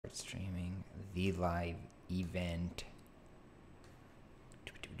Start streaming the live event.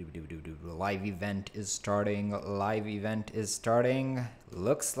 Live event is starting. Live event is starting.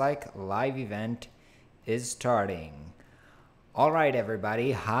 Looks like live event is starting. All right,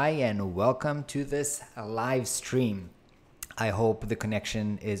 everybody. Hi, and welcome to this live stream. I hope the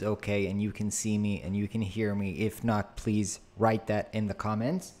connection is okay and you can see me and you can hear me. If not, please write that in the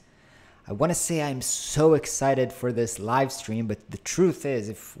comments. I want to say I'm so excited for this live stream, but the truth is,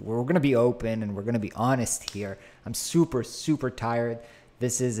 if we're going to be open and we're going to be honest here, I'm super tired.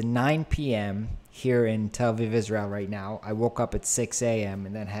 This is 9 p.m. here in Tel Aviv, Israel right now. I woke up at 6 a.m.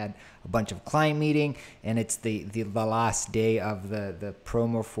 and then had a bunch of client meeting, and it's the last day of the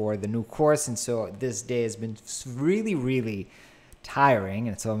promo for the new course. And so this day has been really tiring,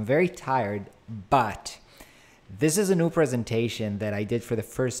 and so I'm very tired, but this is a new presentation that I did for the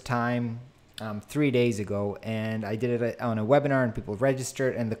first time 3 days ago, and I did it on a webinar and people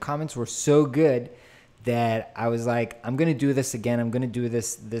registered, and the comments were so good that I was like, I'm going to do this again. I'm going to do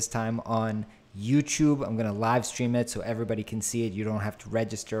this time on YouTube. I'm going to live stream it so everybody can see it. You don't have to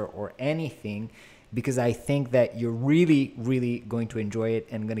register or anything, because I think that you're really going to enjoy it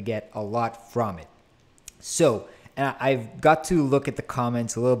and going to get a lot from it. So, and I've got to look at the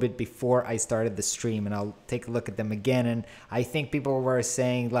comments a little bit before I started the stream, and I'll take a look at them again. And I think people were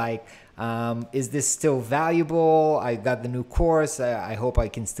saying like, is this still valuable? I got the new course. I hope I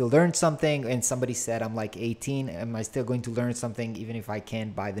can still learn something. And somebody said, I'm like 18. Am I still going to learn something even if I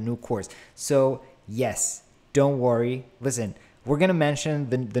can't buy the new course? So yes, don't worry. Listen, we're going to mention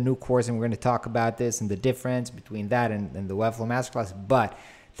the new course, and we're going to talk about this and the difference between that and the Webflow Masterclass. But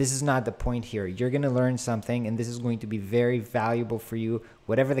this is not the point here. You're going to learn something, and this is going to be very valuable for you.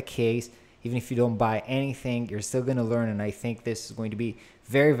 Whatever the case, even if you don't buy anything, you're still going to learn, and I think this is going to be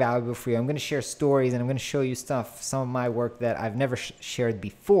very valuable for you. I'm going to share stories, and I'm going to show you stuff, some of my work that I've never shared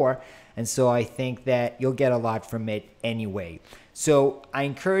before, and so I think that you'll get a lot from it anyway. So I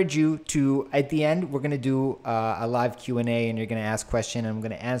encourage you to, at the end, we're going to do a live Q&A, and you're going to ask questions, and I'm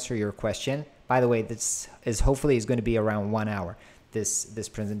going to answer your question. By the way, this is hopefully is going to be around 1 hour. This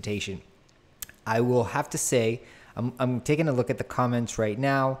presentation. I will have to say, I'm taking a look at the comments right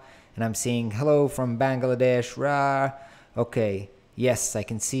now, and I'm seeing hello from Bangladesh. Rah. Okay, yes, I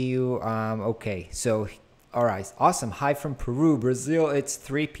can see you. Okay, so all right, awesome. Hi from Peru, Brazil. It's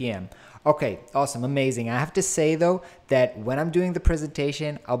 3 p.m. Okay, awesome, amazing. I have to say though that when I'm doing the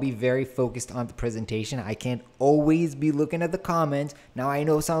presentation, I'll be very focused on the presentation. I can't always be looking at the comments. Now I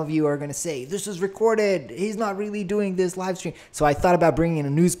know some of you are going to say, this is recorded. He's not really doing this live stream. So I thought about bringing in a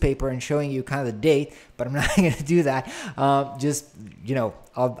newspaper and showing you kind of the date, but I'm not going to do that. Just, you know,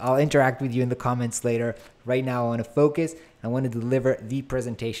 I'll interact with you in the comments later. Right now I want to focus. I want to deliver the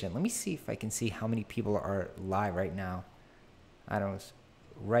presentation. Let me see if I can see how many people are live right now. I don't know.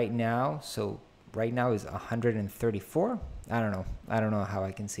 Right now, so right now is 134. I don't know how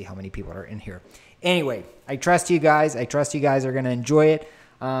I can see how many people are in here. Anyway, I trust you guys. I trust you guys are going to enjoy it.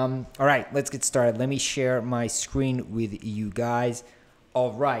 All right, let's get started. Let me share my screen with you guys.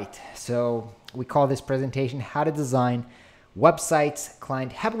 All right, so we call this presentation how to design websites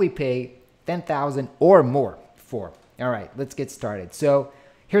client happily pay 10,000 or more for. All right, let's get started. So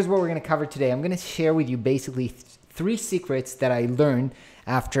here's what we're going to cover today. I'm going to share with you basically 3 secrets that I learned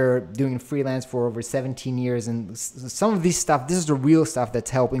after doing freelance for over 17 years. And some of this stuff, this is the real stuff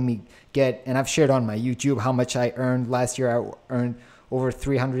that's helping me get, and I've shared on my YouTube how much I earned. Last year, I earned over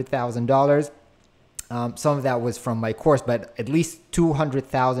 $300,000. Some of that was from my course, but at least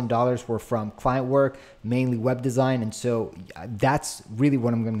 $200,000 were from client work, mainly web design. And so that's really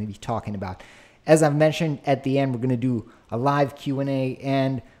what I'm going to be talking about. As I've mentioned, at the end, we're going to do a live Q&A,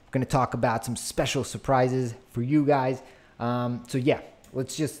 and we're going to talk about some special surprises for you guys. So yeah,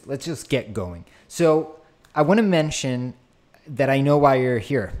 let's just get going. So I want to mention that I know why you're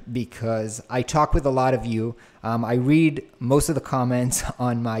here, because I talk with a lot of you. I read most of the comments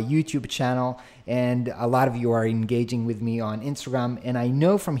on my YouTube channel, and a lot of you are engaging with me on Instagram, and I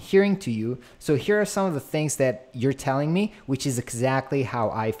know from hearing to you. So here are some of the things that you're telling me, which is exactly how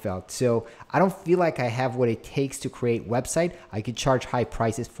I felt. So I don't feel like I have what it takes to create website I could charge high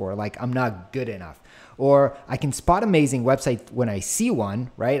prices for, like I'm not good enough. Or I can spot amazing website when I see one,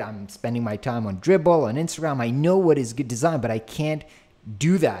 right? I'm spending my time on Dribbble, on Instagram. I know what is good design, but I can't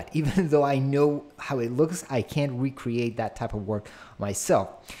do that. Even though I know how it looks, I can't recreate that type of work myself.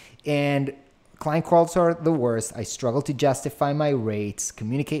 And client calls are the worst. I struggle to justify my rates,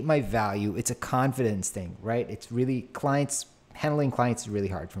 communicate my value. It's a confidence thing, right? It's really clients handling clients is really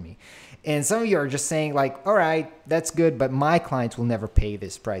hard for me. And some of you are just saying like, all right, that's good, but my clients will never pay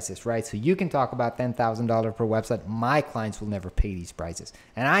these prices, right? So you can talk about $10,000 per website. My clients will never pay these prices.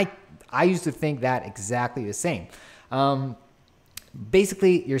 And I used to think that exactly the same.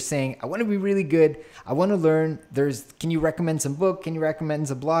 Basically, you're saying, I want to be really good. I want to learn. Can you recommend some book? Can you recommend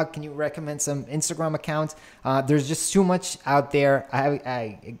some blog? Can you recommend some Instagram accounts? There's just too much out there.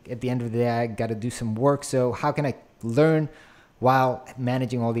 I at the end of the day, I got to do some work. So how can I learn while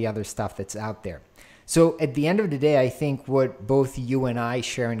managing all the other stuff that's out there? So at the end of the day, I think what both you and I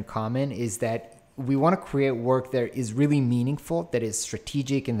share in common is that we want to create work that is really meaningful, that is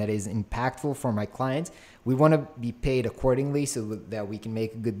strategic, and that is impactful for my clients. We want to be paid accordingly so that we can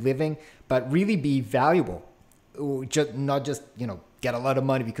make a good living, but really be valuable. Not just, get a lot of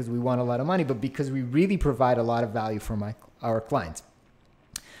money because we want a lot of money, but because we really provide a lot of value for our clients.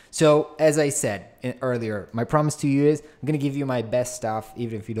 So as I said earlier, my promise to you is I'm going to give you my best stuff.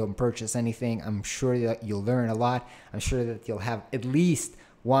 Even if you don't purchase anything, I'm sure that you'll learn a lot. I'm sure that you'll have at least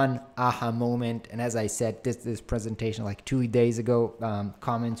one aha moment. And as I said, this presentation like 2 days ago,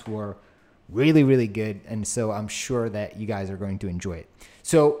 comments were really, really good. And so I'm sure that you guys are going to enjoy it.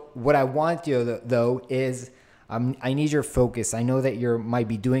 So what I want you though is I need your focus. I know that you might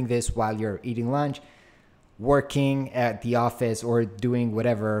be doing this while you're eating lunch, working at the office, or doing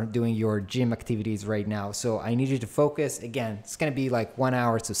your gym activities right now. So I need you to focus. Again, it's going to be like 1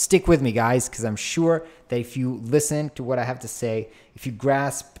 hour. So stick with me, guys, because I'm sure that if you listen to what I have to say, if you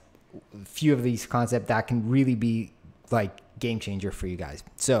grasp a few of these concepts, that can really be like game changer for you guys.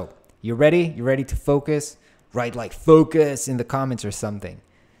 So you ready? You ready to focus? Write like focus in the comments or something.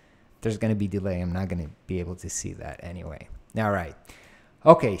 There's going to be delay. I'm not going to be able to see that anyway. All right.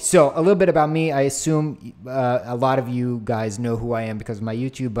 Okay, so a little bit about me. I assume a lot of you guys know who I am because of my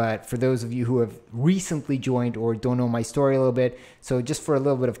YouTube, but for those of you who have recently joined or don't know my story a little bit, so just for a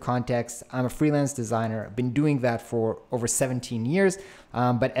little bit of context, I'm a freelance designer. I've been doing that for over 17 years,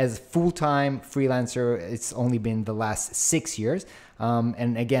 but as a full-time freelancer, it's only been the last 6 years.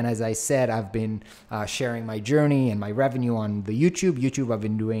 And again, as I said, I've been sharing my journey and my revenue on the YouTube I've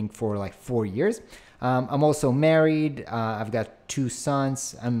been doing for like 4 years. I'm also married. I've got 2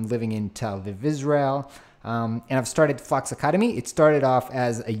 sons. I'm living in Tel Aviv, Israel. And I've started Flux Academy. It started off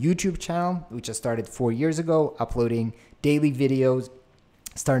as a YouTube channel, which I started 4 years ago, uploading daily videos,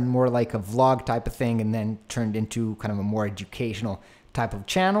 started more like a vlog type of thing, and then turned into kind of a more educational type of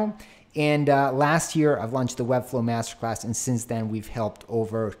channel. And last year, I've launched the Webflow Masterclass, and since then, we've helped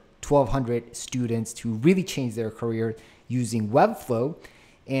over 1,200 students to really change their career using Webflow.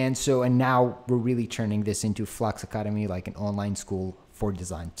 And now we're really turning this into Flux Academy, like an online school for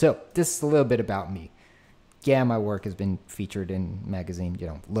design. So this is a little bit about me. Yeah, my work has been featured in magazine,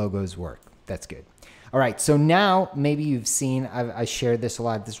 logos work. That's good. All right, so now maybe you've seen, I shared this a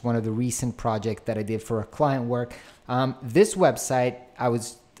lot. This is one of the recent projects that I did for a client work. This website,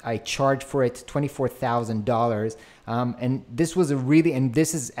 I charged for it $24,000. And this was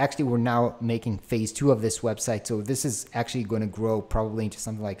this is actually, we're now making phase 2 of this website. So this is actually going to grow probably into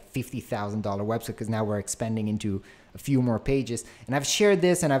something like $50,000 website because now we're expanding into a few more pages. And I've shared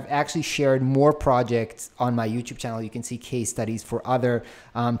this, and I've actually shared more projects on my YouTube channel. You can see case studies for other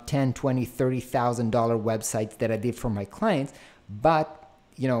 $10, $20, $30,000 websites that I did for my clients. But,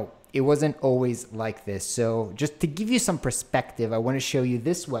 it wasn't always like this. So just to give you some perspective, I want to show you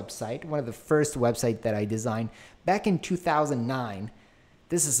this website, one of the first websites that I designed back in 2009.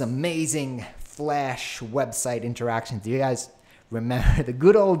 This is amazing Flash website interactions. Do you guys remember the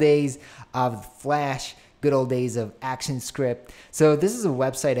good old days of Flash, good old days of ActionScript? So this is a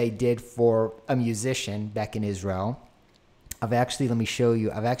website I did for a musician back in Israel. Let me show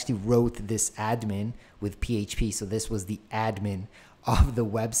you. I've actually wrote this admin with PHP. So this was the admin of the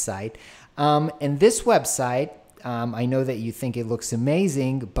website. And this website, I know that you think it looks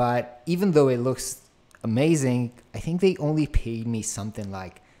amazing, but even though it looks amazing, I think they only paid me something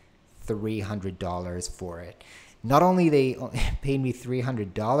like $300 for it. Not only they paid me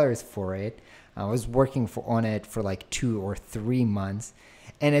 $300 for it, I was working on it for like 2 or 3 months.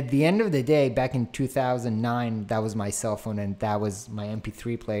 And at the end of the day, back in 2009, that was my cell phone and that was my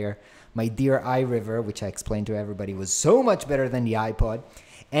MP3 player. My dear iRiver, which I explained to everybody, was so much better than the iPod.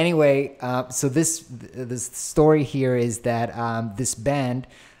 Anyway, so this story here is that this band,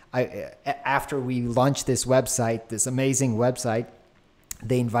 after we launched this website, this amazing website,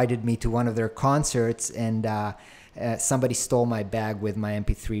 they invited me to one of their concerts, and somebody stole my bag with my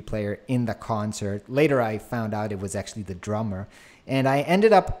MP3 player in the concert. Later, I found out it was actually the drummer. And I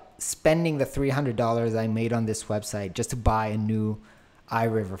ended up spending the $300 I made on this website just to buy a new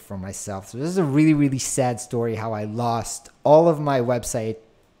iRiver for myself. So this is a really, really sad story how I lost all of my website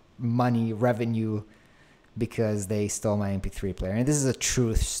money, revenue, because they stole my MP3 player. And this is a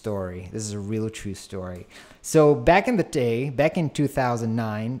true story. This is a real true story. So back in the day, back in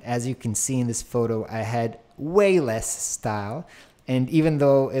 2009, as you can see in this photo, I had way less style. And even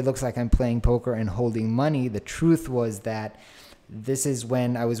though it looks like I'm playing poker and holding money, the truth was that this is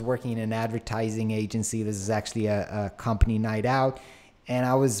when I was working in an advertising agency. This is actually a company night out. And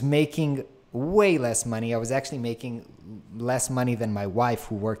I was making way less money. I was actually making less money than my wife,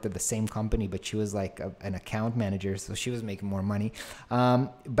 who worked at the same company, but she was like an account manager, so she was making more money.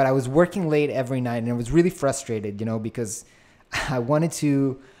 But I was working late every night, and I was really frustrated, you know, because I wanted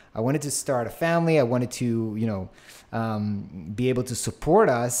to start a family. I wanted to, you know, be able to support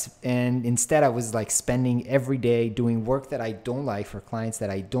us. And instead I was like spending every day doing work that I don't like for clients that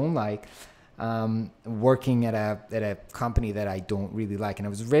I don't like, working at a company that I don't really like. And I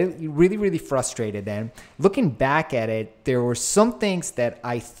was really frustrated. And looking back at it, there were some things that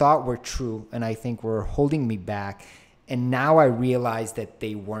I thought were true and I think were holding me back. And now I realize that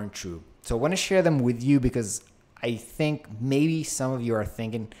they weren't true. So I want to share them with you because I think maybe some of you are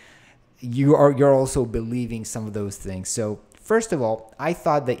thinking you're also believing some of those things. So first of all, I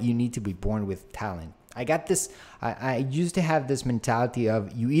thought that you need to be born with talent. I got this, I used to have this mentality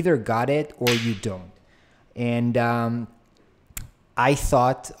of you either got it or you don't. And I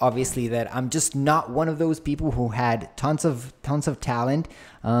thought obviously that I'm just not one of those people who had tons of talent.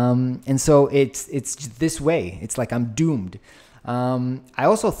 And so it's this way. It's like I'm doomed. I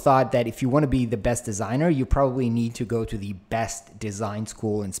also thought that if you want to be the best designer, you probably need to go to the best design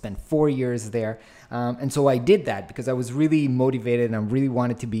school and spend 4 years there. And so I did that because I was really motivated and I really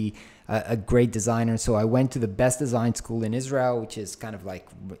wanted to be a great designer. So I went to the best design school in Israel, which is kind of like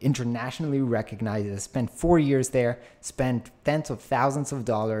internationally recognized. I spent 4 years there, spent tens of thousands of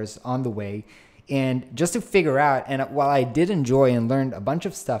dollars on the way. And just to figure out, and while I did enjoy and learned a bunch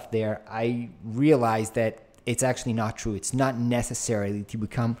of stuff there, I realized that it's actually not true. It's not necessarily to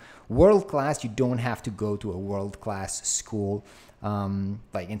become world-class. You don't have to go to a world-class school and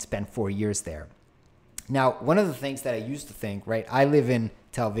spend 4 years there. Now, one of the things that I used to think, right, I live in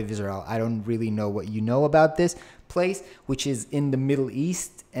Tel Aviv, Israel. I don't really know what you know about this place, which is in the Middle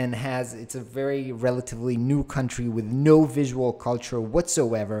East and it's a very relatively new country with no visual culture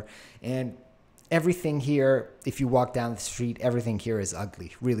whatsoever. And everything here, if you walk down the street, everything here is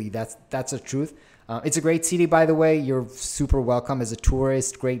ugly. Really, that's the truth. It's a great city, by the way. You're super welcome as a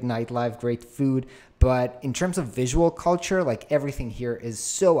tourist. Great nightlife, great food. But in terms of visual culture, like everything here is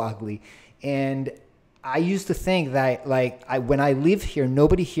so ugly. And I used to think that when I live here,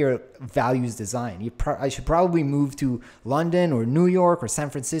 nobody here values design. I should probably move to London or New York or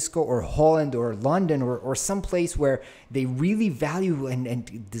San Francisco or Holland or London or some place where they really value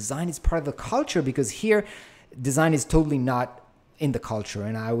and design is part of the culture, because here design is totally not in the culture.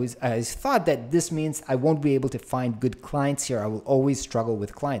 And I thought that this means I won't be able to find good clients here. I will always struggle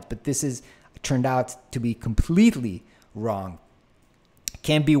with clients. But this is turned out to be completely wrong.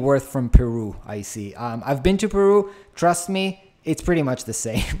 Can't be worth from Peru, I see. I've been to Peru. Trust me, it's pretty much the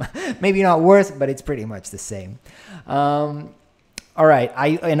same. Maybe not worth, but it's pretty much the same. All right.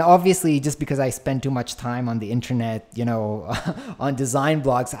 And obviously, just because I spend too much time on the internet, you know, on design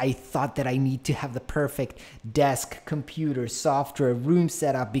blogs, I thought that I need to have the perfect desk, computer, software, room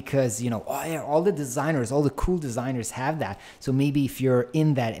setup, because, you know, all the designers, all the cool designers have that. So maybe if you're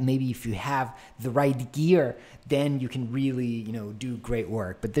in that, and maybe if you have the right gear, then you can really, you know, do great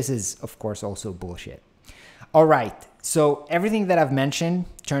work. But this is, of course, also bullshit. All right. So everything that I've mentioned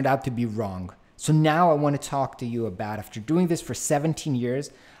turned out to be wrong. So now I want to talk to you about, after doing this for 17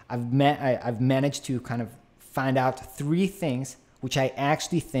 years, I've managed to kind of find out 3 things which I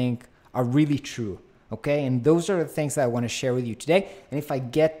actually think are really true. Okay. And those are the things that I want to share with you today. And if I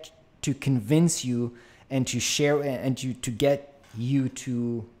get to convince you and to share and to get you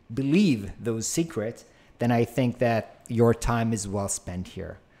to believe those secrets, then I think that your time is well spent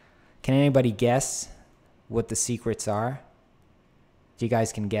here. Can anybody guess what the secrets are? You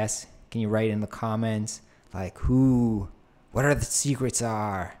guys can guess. Can you write in the comments, like, what are the secrets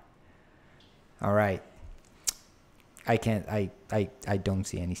are? All right. I don't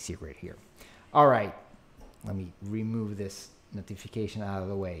see any secret here. All right. Let me remove this notification out of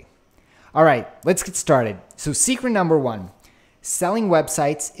the way. All right, let's get started. So secret number 1, selling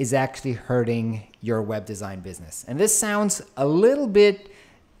websites is actually hurting your web design business. And this sounds a little bit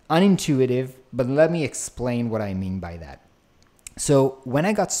unintuitive, but let me explain what I mean by that. So when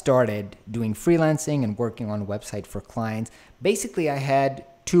I got started doing freelancing and working on a website for clients, basically I had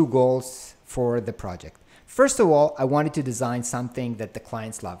 2 goals for the project. First of all, I wanted to design something that the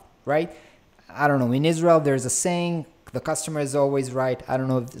clients love, right? I don't know, in Israel, there's a saying, the customer is always right. I don't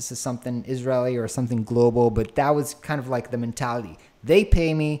know if this is something Israeli or something global, but that was kind of like the mentality. They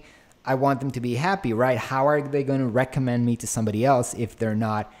pay me, I want them to be happy, right? How are they going to recommend me to somebody else if they're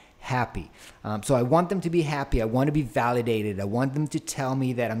not happy? So I want them to be happy. I want to be validated. I want them to tell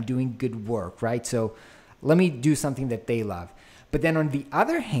me that I'm doing good work, right? So let me do something that they love. But then on the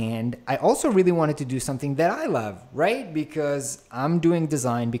other hand, I also really wanted to do something that I love, right? Because I'm doing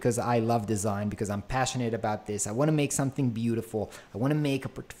design because I love design, because I'm passionate about this. I want to make something beautiful. I want to make a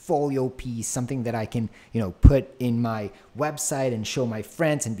portfolio piece, something that I can, put in my website and show my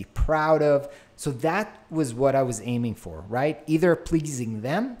friends and be proud of. So that was what I was aiming for, right? Either pleasing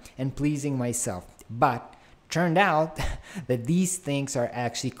them and pleasing myself. But turned out that these things are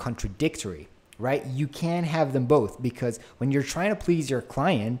actually contradictory. Right? You can't have them both, because when you're trying to please your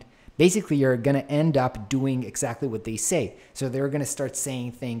client, basically you're going to end up doing exactly what they say. So they're going to start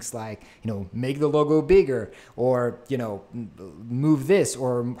saying things like, make the logo bigger, or, move this,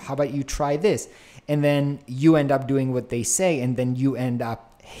 or how about you try this? And then you end up doing what they say, and then you end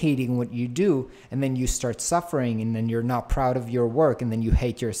up hating what you do, and then you start suffering, and then you're not proud of your work, and then you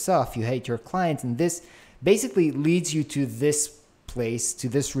hate yourself, you hate your clients, and this basically leads you to this place, to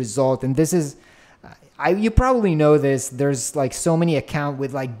this result. And this is, you probably know this, there's like so many accounts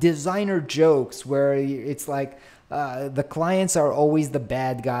with like designer jokes where it's like the clients are always the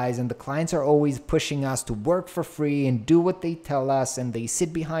bad guys, and the clients are always pushing us to work for free and do what they tell us, and they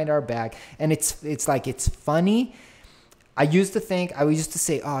sit behind our back, and it's like, it's funny. I used to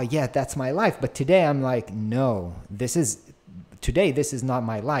say, oh yeah, that's my life. But today I'm like, no, this is not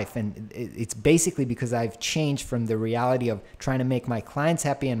my life. And it's basically because I've changed from the reality of trying to make my clients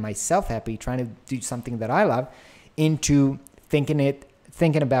happy and myself happy, trying to do something that I love, into thinking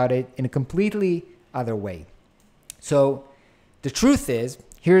about it in a completely other way. So the truth is,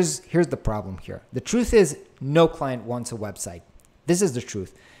 here's the problem here. The truth is, no client wants a website. This is the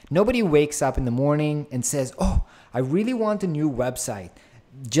truth. Nobody wakes up in the morning and says, oh, I really want a new website.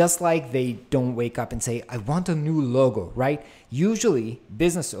 Just like they don't wake up and say, I want a new logo, right? Usually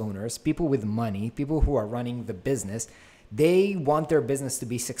business owners, people with money, people who are running the business, they want their business to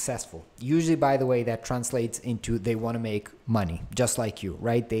be successful. Usually, by the way, that translates into they want to make money, just like you,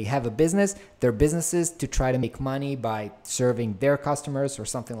 right? They have a business, their business is to try to make money by serving their customers or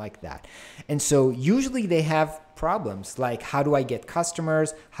something like that. And so usually they have problems like, how do I get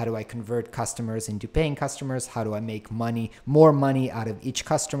customers? How do I convert customers into paying customers? How do I make more money out of each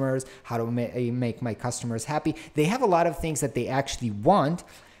customers? How do I make my customers happy? They have a lot of things that they actually want.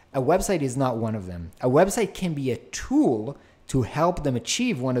 A website is not one of them. A website can be a tool to help them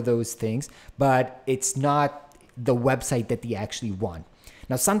achieve one of those things, but it's not the website that they actually want.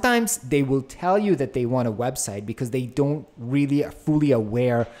 Now, sometimes they will tell you that they want a website because they don't really are fully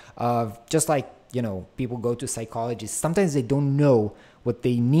aware of, just like, people go to psychologists. Sometimes they don't know what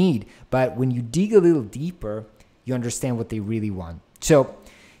they need, but when you dig a little deeper, you understand what they really want. So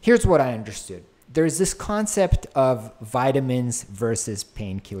here's what I understood. There's this concept of vitamins versus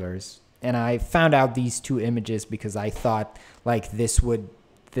painkillers. And I found out these two images because I thought like this would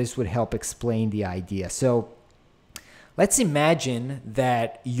help explain the idea. So let's imagine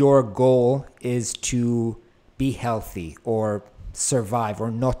that your goal is to be healthy or survive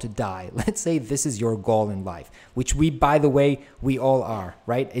or not to die. Let's say this is your goal in life, which by the way, we all are,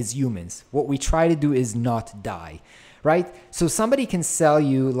 right? As humans, what we try to do is not die. Right? So somebody can sell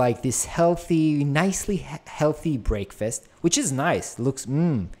you like this nicely healthy breakfast, which is nice, looks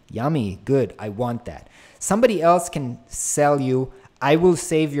yummy, good, I want that. Somebody else can sell you, I will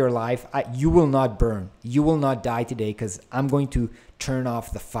save your life, you will not burn, you will not die today because I'm going to turn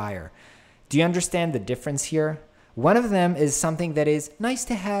off the fire. Do you understand the difference here? One of them is something that is nice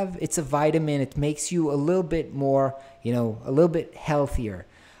to have, it's a vitamin, it makes you a little bit more, a little bit healthier.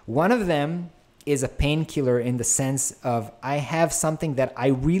 One of them is a painkiller in the sense of, I have something that I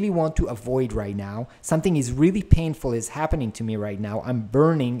really want to avoid right now. Something is really painful is happening to me right now. I'm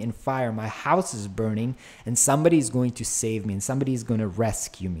burning in fire. My house is burning, and somebody is going to save me, and somebody is going to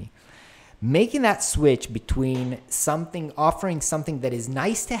rescue me. Making that switch between offering something that is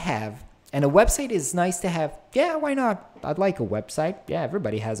nice to have, and a website is nice to have. Yeah, why not? I'd like a website. Yeah,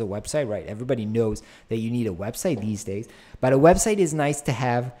 everybody has a website, right? Everybody knows that you need a website these days. But a website is nice to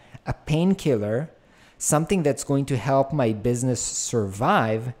have. A painkiller, something that's going to help my business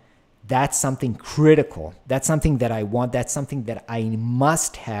survive, that's something critical. That's something that I want. That's something that I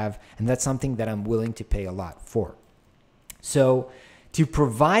must have. And that's something that I'm willing to pay a lot for. So to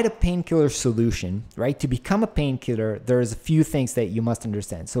provide a painkiller solution, right? To become a painkiller, there's a few things that you must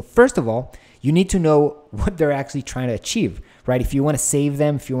understand. So first of all, you need to know what they're actually trying to achieve, right? If you want to save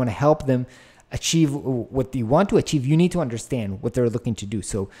them, if you want to help them achieve what you want to achieve, you need to understand what they're looking to do.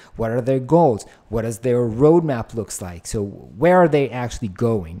 So what are their goals? What does their roadmap looks like? So where are they actually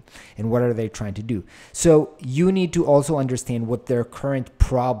going and what are they trying to do? So you need to also understand what their current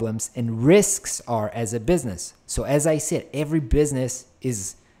problems and risks are as a business. So as I said, every business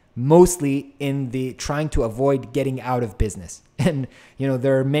is mostly in the trying to avoid getting out of business. And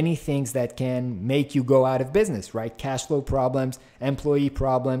there are many things that can make you go out of business, right? Cash flow problems, employee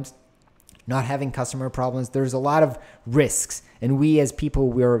problems, not having customer problems. There's a lot of risks. And we as people,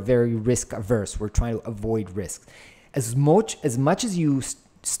 we're very risk averse. We're trying to avoid risks. As much as you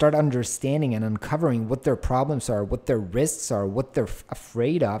start understanding and uncovering what their problems are, what their risks are, what they're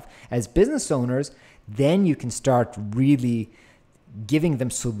afraid of as business owners, then you can start really giving them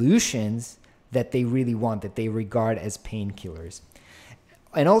solutions that they really want, that they regard as painkillers.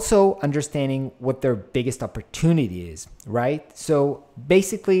 And also understanding what their biggest opportunity is, right? So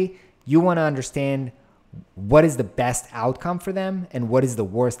basically, you want to understand what is the best outcome for them and what is the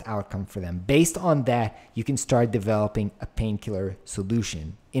worst outcome for them. Based on that, you can start developing a painkiller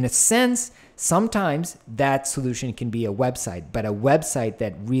solution. In a sense, sometimes that solution can be a website, but a website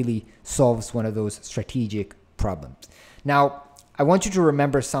that really solves one of those strategic problems. Now, I want you to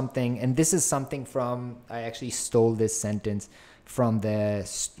remember something, and this is something I actually stole this sentence from the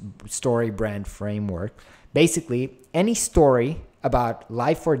Story Brand Framework. Basically, any story about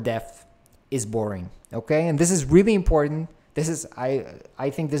life or death is boring, okay? And this is really important. I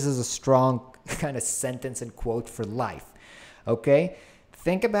think this is a strong kind of sentence and quote for life, okay?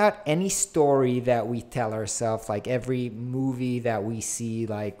 Think about any story that we tell ourselves, like every movie that we see,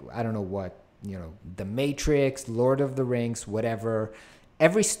 like, I don't know what, The Matrix, Lord of the Rings, whatever.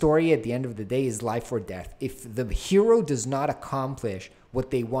 Every story at the end of the day is life or death. If the hero does not accomplish what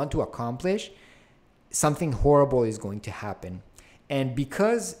they want to accomplish, something horrible is going to happen. And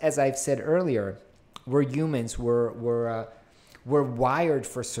because, as I've said earlier, we're humans, we're wired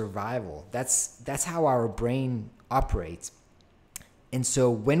for survival. That's how our brain operates. And so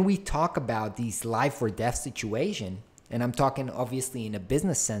when we talk about these life or death situation, and I'm talking obviously in a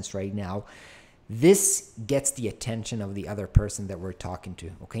business sense right now, this gets the attention of the other person that we're talking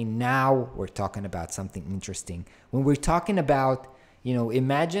to. Okay, now we're talking about something interesting. When we're talking about,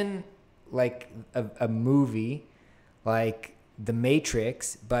 imagine like a movie like The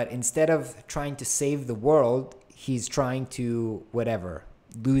Matrix, but instead of trying to save the world, he's trying to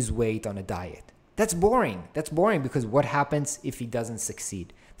lose weight on a diet. That's boring. That's boring because what happens if he doesn't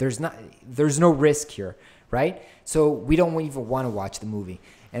succeed? There's no risk here, right? So we don't even want to watch the movie.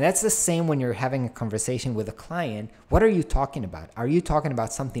 And that's the same when you're having a conversation with a client. What are you talking about? Are you talking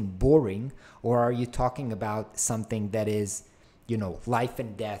about something boring, or are you talking about something that is, life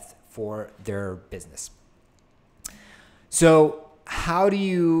and death for their business? So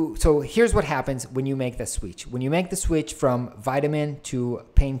here's what happens when you make the switch. When you make the switch from vitamin to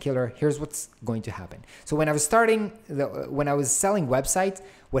painkiller, here's what's going to happen. So when I was selling websites,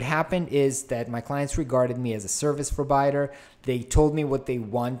 what happened is that my clients regarded me as a service provider. They told me what they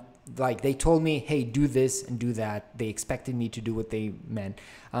want. Like they told me, hey, do this and do that. They expected me to do what they meant.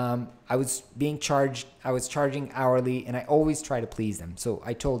 I was charging hourly, and I always try to please them. So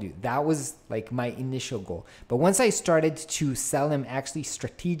I told you that was like my initial goal. But once I started to sell them actually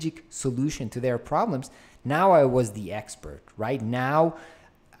strategic solution to their problems, now I was the expert, right? Now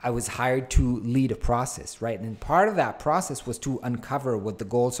I was hired to lead a process, right? And part of that process was to uncover what the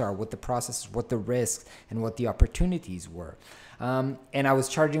goals are, what the process, what the risks, and what the opportunities were. And I was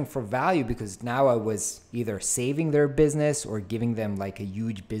charging for value because now I was either saving their business or giving them like a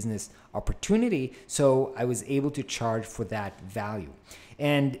huge business opportunity. So I was able to charge for that value,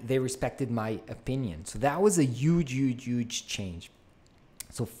 and they respected my opinion. So that was a huge, huge, huge change.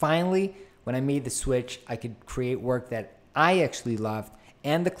 So finally, when I made the switch, I could create work that I actually loved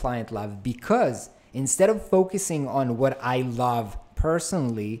and the client loved, because instead of focusing on what I love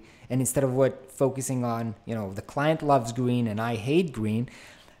personally, and instead of focusing on, the client loves green and I hate green,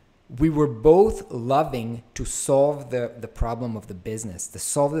 we were both loving to solve the problem of the business, to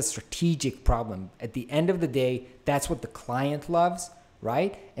solve the strategic problem. At the end of the day, that's what the client loves,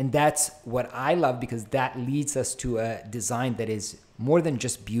 right? And that's what I love, because that leads us to a design that is more than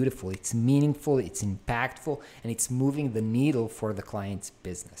just beautiful. It's meaningful, it's impactful, and it's moving the needle for the client's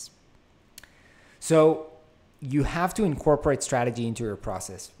business. So you have to incorporate strategy into your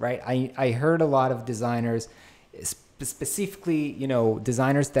process, right? I heard a lot of designers, specifically,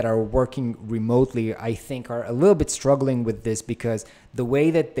 designers that are working remotely, I think are a little bit struggling with this, because the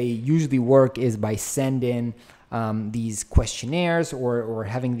way that they usually work is by sending these questionnaires or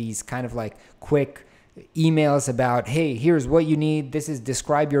having these kind of like quick emails about, hey, here's what you need, this is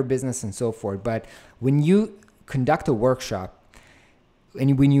describe your business and so forth. But when you conduct a workshop,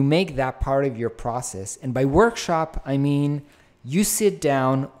 and when you make that part of your process, and by workshop, I mean you sit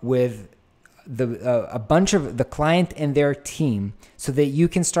down with a bunch of the client and their team so that you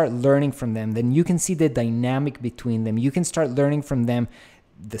can start learning from them. Then you can see the dynamic between them. You can start learning from them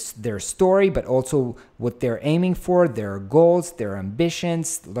their story, but also what they're aiming for, their goals, their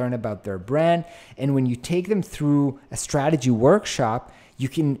ambitions, learn about their brand. And when you take them through a strategy workshop,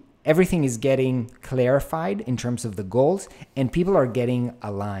 everything is getting clarified in terms of the goals, and people are getting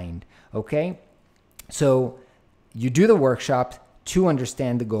aligned, okay? So you do the workshop to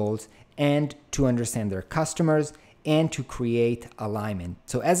understand the goals and to understand their customers and to create alignment.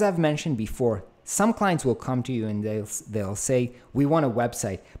 So as I've mentioned before, some clients will come to you and they'll say, we want a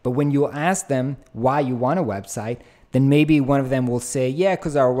website. But when you ask them why you want a website, then maybe one of them will say, yeah,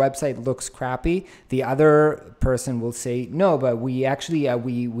 because our website looks crappy. The other person will say, no, but we actually,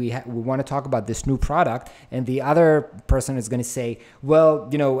 we want to talk about this new product. And the other person is going to say, well,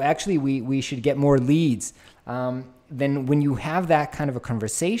 actually we should get more leads. Then when you have that kind of a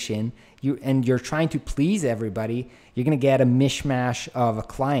conversation, you're trying to please everybody, you're going to get a mishmash of a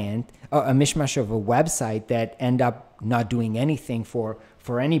client, a mishmash of a website that end up not doing anything for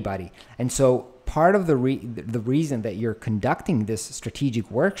anybody. And so part of the reason that you're conducting this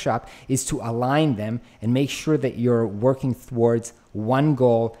strategic workshop is to align them and make sure that you're working towards one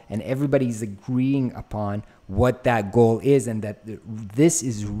goal and everybody's agreeing upon what that goal is, and that this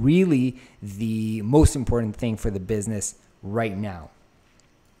is really the most important thing for the business right now.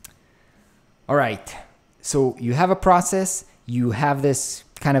 All right, so you have a process, you have this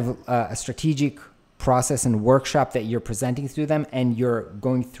kind of a strategic process and workshop that you're presenting to them, and you're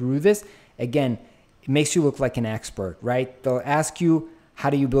going through this. Again, it makes you look like an expert, right? They'll ask you, how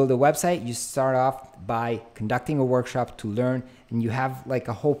do you build a website? You start off by conducting a workshop to learn, and you have like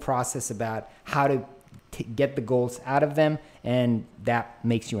a whole process about how to get the goals out of them, and that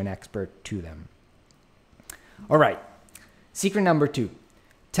makes you an expert to them. All right, secret number 2.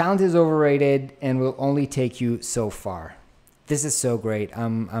 Talent is overrated and will only take you so far. This is so great.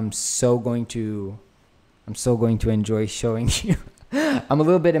 I'm so going to enjoy showing you. I'm a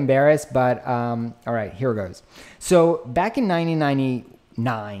little bit embarrassed, but all right, here goes. So back in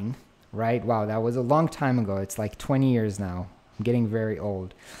 1999, right? Wow, that was a long time ago. It's like 20 years now. I'm getting very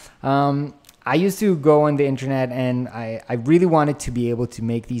old. I used to go on the internet, and I really wanted to be able to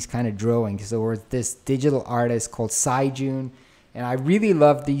make these kind of drawings. So there was this digital artist called Saijun, and I really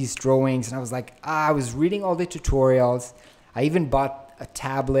loved these drawings. And I was like, I was reading all the tutorials. I even bought a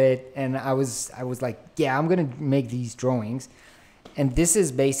tablet, and I was like, yeah, I'm gonna make these drawings. And this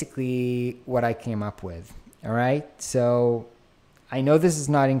is basically what I came up with. All right, so I know this is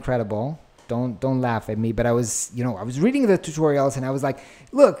not incredible. Don't laugh at me, but I was reading the tutorials, and I was like,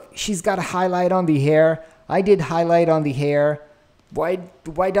 look, she's got a highlight on the hair. I did highlight on the hair. Why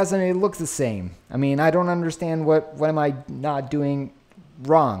doesn't it look the same? I mean, I don't understand what am I not doing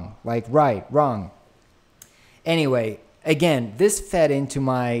wrong? Like right, wrong. Anyway, again, this fed into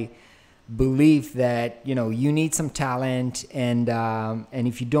my belief that you need some talent, and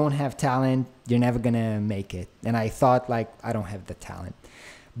if you don't have talent, you're never gonna make it. And I thought, like, I don't have the talent.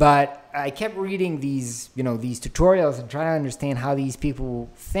 But I kept reading these tutorials and trying to understand how these people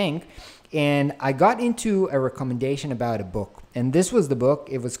think. And I got into a recommendation about a book. And this was the book.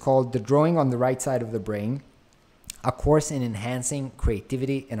 It was called The Drawing on the Right Side of the Brain, a course in enhancing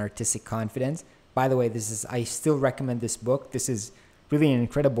creativity and artistic confidence. By the way, I still recommend this book. This is really an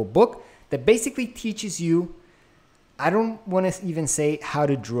incredible book that basically teaches you, I don't want to even say how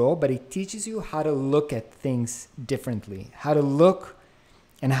to draw, but it teaches you how to look at things differently, how to look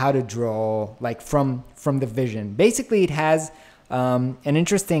and how to draw, like from the vision. Basically, it has an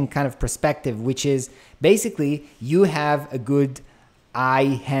interesting kind of perspective, which is basically you have a good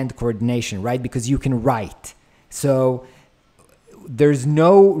eye-hand coordination, right? Because you can write. So there's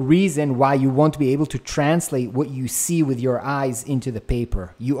no reason why you won't be able to translate what you see with your eyes into the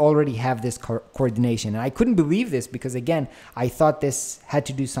paper. You already have this coordination. And I couldn't believe this because, again, I thought this had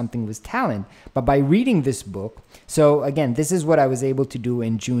to do something with talent. But by reading this book, so again, this is what I was able to do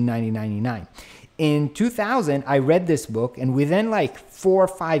in June 1999. In 2000, I read this book, and within like 4 or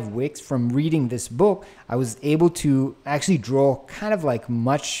 5 weeks from reading this book, I was able to actually draw kind of like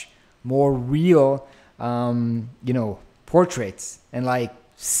much more real, portraits and like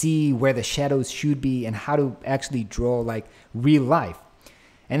see where the shadows should be and how to actually draw like real life.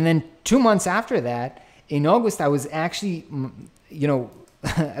 And then 2 months after that, in August, I was actually,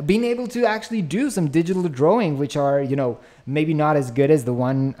 being able to actually do some digital drawing, which are, maybe not as good as the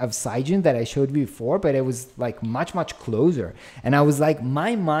one of Saijun that I showed you before, but it was like much, much closer. And I was like,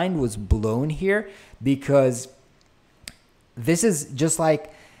 my mind was blown here, because this is just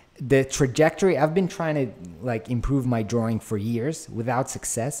like the trajectory. I've been trying to like improve my drawing for years without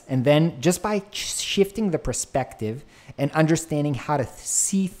success. And then just by shifting the perspective and understanding how to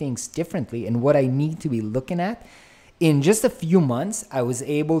see things differently and what I need to be looking at, in just a few months, I was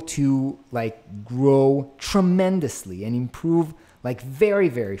able to like grow tremendously and improve like very,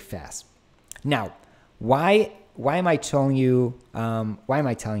 very fast. Now, why am I telling you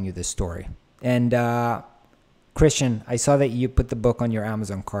this story? And Christian, I saw that you put the book on your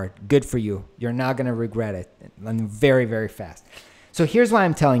Amazon cart. Good for you. You're not going to regret it. And very, very fast. So here's why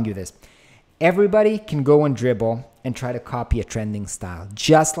I'm telling you this. Everybody can go on Dribbble and try to copy a trending style.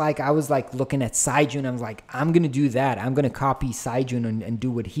 Just like I was like looking at Saijun, I was like, I'm going to do that. I'm going to copy Saijun and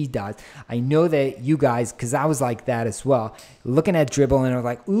do what he does. I know that you guys, because I was like that as well, looking at Dribbble and I was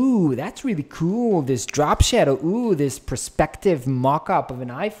like, ooh, that's really cool. This drop shadow, ooh, this perspective mock-up of an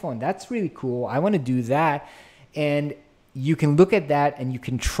iPhone. That's really cool. I want to do that. And you can look at that and you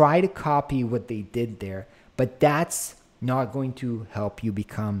can try to copy what they did there, but that's not going to help you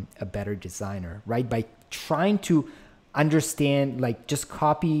become a better designer, right? By trying to understand, like just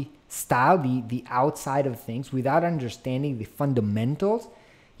copy style, the outside of things without understanding the fundamentals,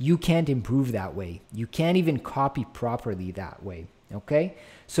 you can't improve that way. You can't even copy properly that way, okay?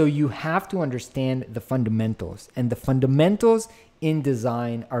 So you have to understand the fundamentals, and the fundamentals in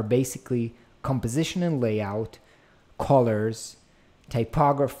design are basically composition and layout, colors,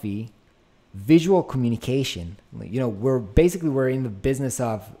 typography, visual communication. We're in the business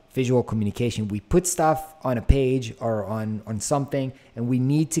of visual communication. We put stuff on a page or on something, and we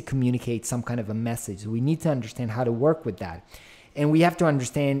need to communicate some kind of a message. We need to understand how to work with that. And we have to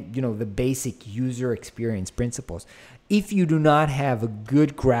understand, the basic user experience principles. If you do not have a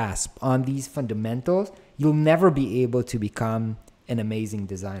good grasp on these fundamentals, you'll never be able to become an amazing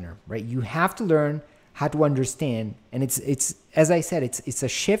designer, right? You have to learn how to understand, and it's as I said, it's a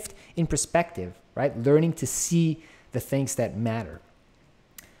shift in perspective, right? Learning to see the things that matter.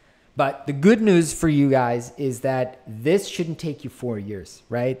 But the good news for you guys is that this shouldn't take you 4 years,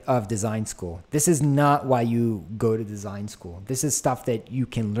 right, of design school. This is not why you go to design school. This is stuff that you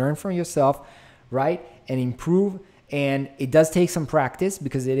can learn from yourself, right, and improve. And it does take some practice,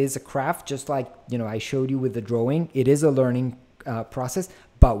 because it is a craft, just like, I showed you with the drawing. It is a learning process.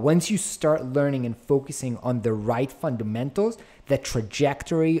 But once you start learning and focusing on the right fundamentals, the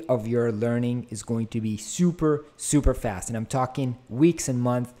trajectory of your learning is going to be super, super fast. And I'm talking weeks and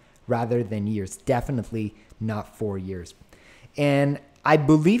months rather than years. Definitely not 4 years. And I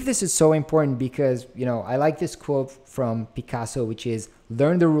believe this is so important because, I like this quote from Picasso, which is,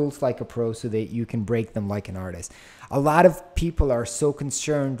 learn the rules like a pro so that you can break them like an artist. A lot of people are so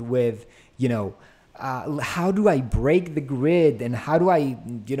concerned with, how do I break the grid, and how do I,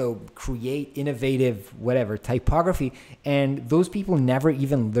 create innovative, typography? And those people never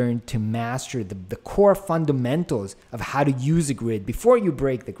even learn to master the core fundamentals of how to use a grid before you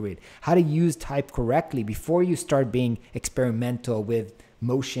break the grid, how to use type correctly before you start being experimental with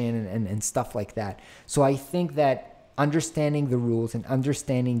motion and stuff like that. So I think that understanding the rules and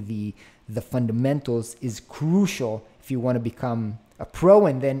understanding the fundamentals is crucial if you want to become a pro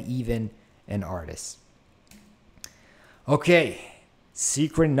and then even an artist. Okay,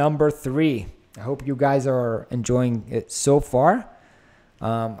 secret number 3. I hope you guys are enjoying it so far.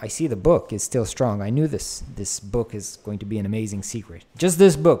 I see the book is still strong. I knew this book is going to be an amazing secret. Just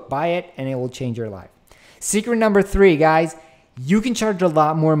this book, buy it and it will change your life. Secret number 3, guys, you can charge a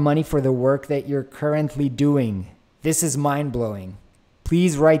lot more money for the work that you're currently doing. This is mind-blowing.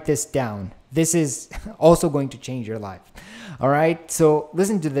 Please write this down. This is also going to change your life. All right, so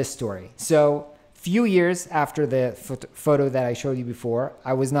listen to this story. So few years after the photo that I showed you before,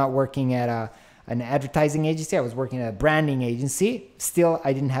 I was not working at an advertising agency. I was working at a branding agency. Still,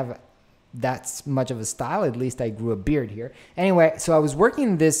 I didn't have that much of a style. At least I grew a beard here. Anyway, so I was working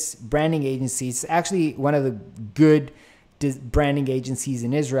in this branding agency. It's actually one of the good branding agencies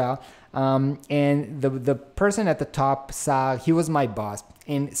in Israel. And the person at the top he was my boss.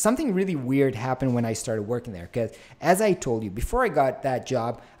 And something really weird happened when I started working there. Because as I told you, before I got that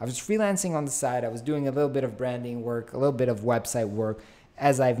job, I was freelancing on the side. I was doing a little bit of branding work, a little bit of website work.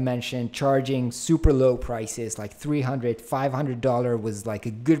 As I've mentioned, charging super low prices, like $300, $500 was like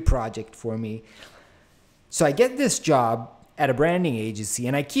a good project for me. So I get this job at a branding agency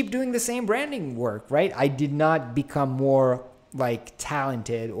and I keep doing the same branding work, right? I did not become more like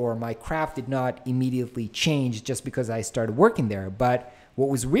talented, or my craft did not immediately change just because I started working there. But what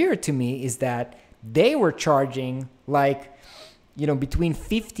was weird to me is that they were charging like, you know, between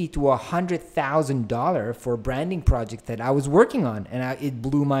 $50,000 to $100,000 for a branding project that I was working on, and it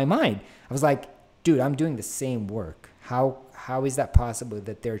blew my mind. I was like, dude, I'm doing the same work. How is that possible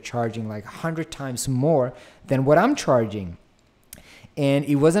that they're charging like 100 times more than what I'm charging? And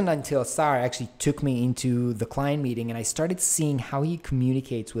it wasn't until Sar actually took me into the client meeting and I started seeing how he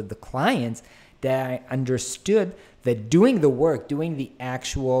communicates with the clients that I understood that doing the work, doing the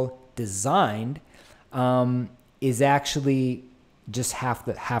actual design, is actually just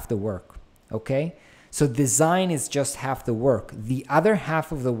half the work. Okay, so design is just half the work. The other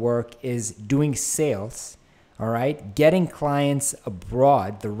half of the work is doing sales. All right, getting clients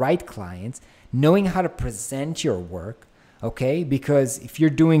abroad, the right clients, knowing how to present your work. Okay, because if you're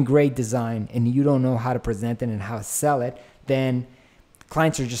doing great design and you don't know how to present it and how to sell it, then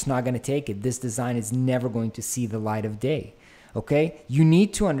clients are just not going to take it. This design is never going to see the light of day. Okay, you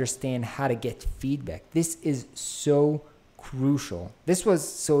need to understand how to get feedback. This is so crucial.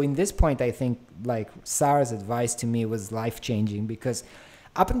 So in this point, I think like Sarah's advice to me was life-changing, because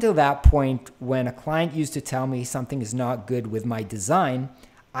up until that point, when a client used to tell me something is not good with my design,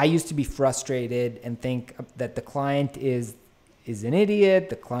 I used to be frustrated and think that the client is an idiot,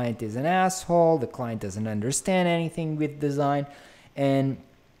 the client is an asshole, the client doesn't understand anything with design. And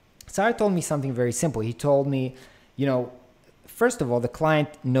Sarah told me something very simple. He told me, you know, first of all, the client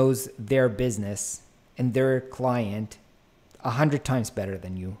knows their business and their client 100 times better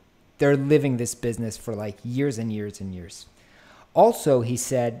than you. They're living this business for like years and years and years. Also, he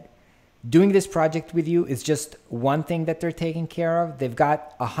said, doing this project with you is just one thing that they're taking care of. They've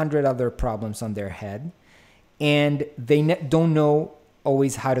got 100 other problems on their head, and they don't know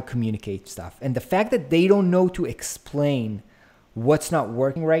always how to communicate stuff. And the fact that they don't know to explain what's not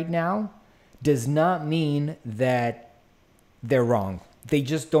working right now does not mean that they're wrong. They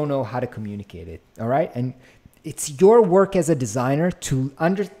just don't know how to communicate it. All right. And it's your work as a designer to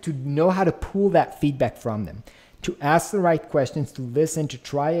know how to pull that feedback from them, to ask the right questions, to listen, to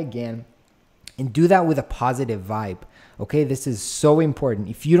try again, and do that with a positive vibe. Okay, this is so important.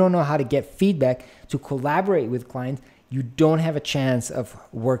 If you don't know how to get feedback, to collaborate with clients, you don't have a chance of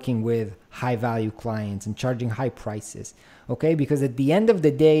working with high value clients and charging high prices. Okay, because at the end of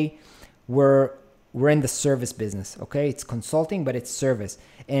the day, we're in the service business. Okay, it's consulting, but it's service,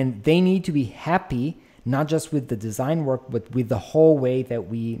 and they need to be happy not just with the design work, but with the whole way that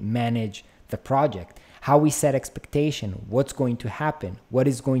we manage the project. How we set expectation, what's going to happen, what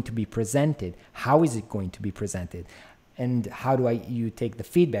is going to be presented, how is it going to be presented, and how do you take the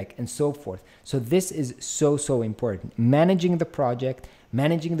feedback, and so forth. So this is so important. Managing the project,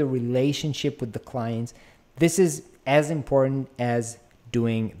 managing the relationship with the clients, this is as important as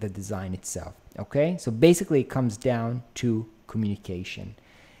doing the design itself. Okay, so basically it comes down to communication.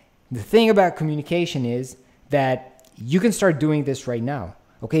 The thing about communication is that you can start doing this right now.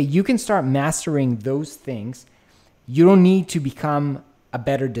 Okay, you can start mastering those things. You don't need to become a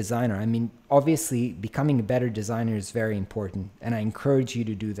better designer. I mean, obviously, becoming a better designer is very important, and I encourage you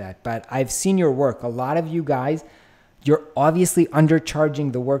to do that. But I've seen your work. A lot of you guys, you're obviously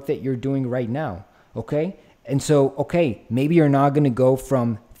undercharging the work that you're doing right now. Okay, and so, okay, maybe you're not going to go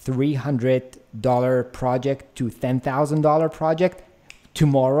from $300 project to $10,000 project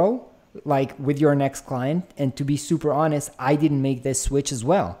tomorrow, like with your next client. And to be super honest, I didn't make this switch as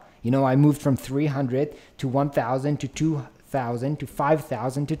well. You know, I moved from 300 to 1,000 to 2,000 to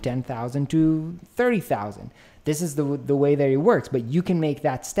 5,000 to 10,000 to 30,000. This is the way that it works, but you can make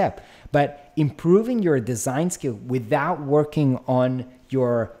that step. But improving your design skill without working on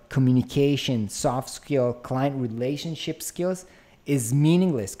your communication, soft skill, client relationship skills is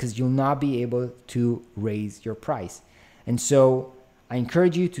meaningless, because you'll not be able to raise your price. And so I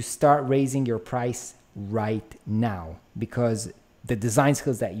encourage you to start raising your price right now, because the design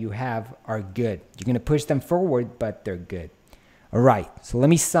skills that you have are good. You're going to push them forward, but they're good. All right, so let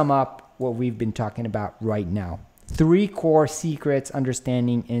me sum up what we've been talking about right now. 3 core secrets,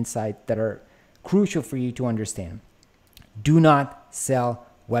 understanding, insight that are crucial for you to understand. Do not sell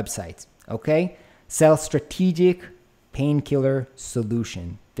websites, okay? Sell strategic painkiller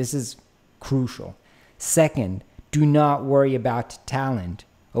solution. This is crucial. Second, do not worry about talent,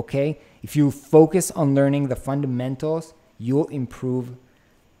 okay? If you focus on learning the fundamentals, you'll improve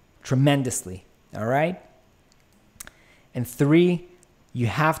tremendously, all right? And 3, you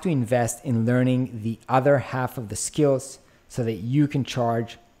have to invest in learning the other half of the skills so that you can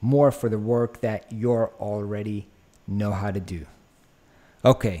charge more for the work that you're already know how to do.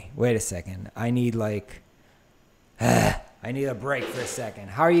 Okay, wait a second. I need I need a break for a second.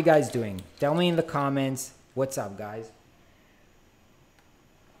 How are you guys doing? Tell me in the comments. What's up, guys?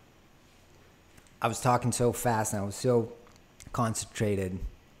 I was talking so fast and I was so concentrated.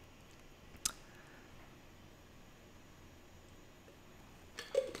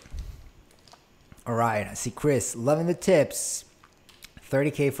 All right, I see Chris, loving the tips.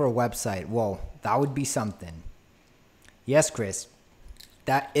 30K for a website. Whoa, that would be something. Yes, Chris,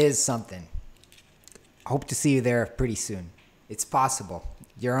 that is something. Hope to see you there pretty soon. It's possible.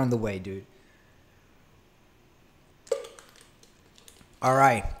 You're on the way, dude. All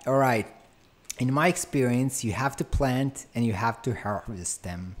right, all right. In my experience, you have to plant and you have to harvest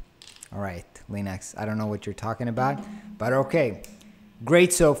them. All right, Linux, I don't know what you're talking about, but okay.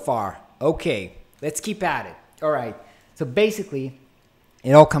 Great so far. Okay, let's keep at it. All right, so basically,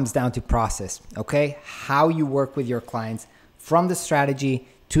 it all comes down to process, okay? How you work with your clients from the strategy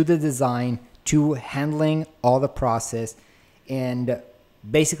to the design to handling all the process. And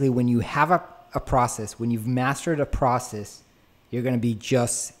basically, when you have a process, when you've mastered a process, you're going to be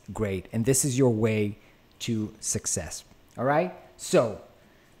just great. And this is your way to success. All right? So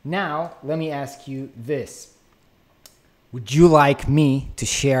now let me ask you this. Would you like me to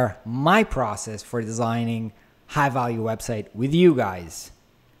share my process for designing high value website with you guys?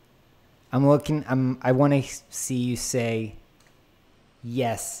 I want to see you say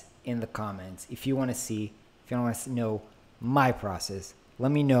yes in the comments. If you want to know my process, let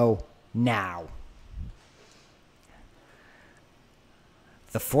me know now.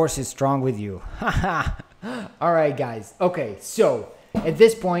 The force is strong with you. All right, guys. Okay, so at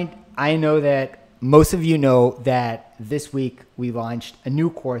this point, I know that most of you know that this week we launched a new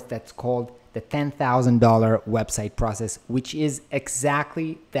course that's called the $10,000 website process, which is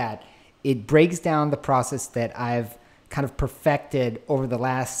exactly that. It breaks down the process that I've kind of perfected over the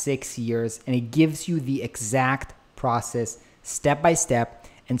last 6 years, and it gives you the exact process step by step.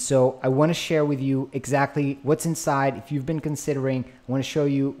 And so I want to share with you exactly what's inside. If you've been considering, I want to show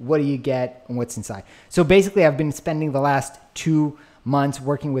you what do you get and what's inside. So basically, I've been spending the last 2 months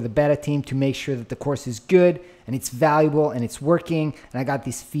working with a beta team to make sure that the course is good and it's valuable and it's working. And I got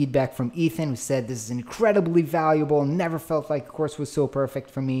this feedback from Ethan, who said this is incredibly valuable. Never felt like the course was so perfect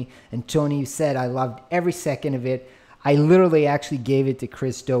for me. And Tony, who said I loved every second of it. I literally actually gave it to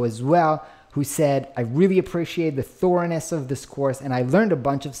Chris Do as well, who said, I really appreciate the thoroughness of this course and I learned a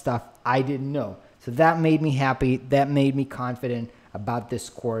bunch of stuff I didn't know. So that made me happy. That made me confident about this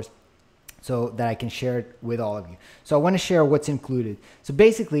course so that I can share it with all of you. So I want to share what's included. So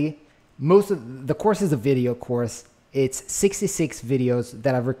basically, most of the course is a video course. It's 66 videos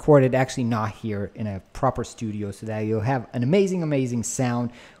that I've recorded, actually not here in a proper studio, so that you'll have an amazing, amazing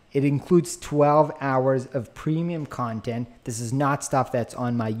sound. It includes 12 hours of premium content. This is not stuff that's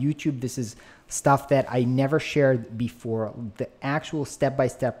on my YouTube. This is stuff that I never shared before, the actual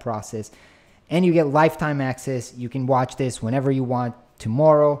step-by-step process. And you get lifetime access. You can watch this whenever you want,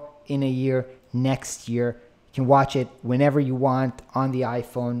 tomorrow, in a year, next year. You can watch it whenever you want on the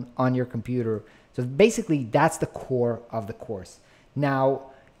iPhone, on your computer. So basically, that's the core of the course. Now,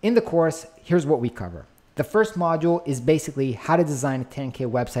 in the course, here's what we cover. The first module is basically how to design a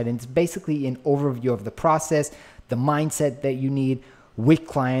 10K website, and it's basically an overview of the process, the mindset that you need, which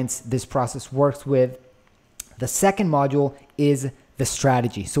clients this process works with. The second module is the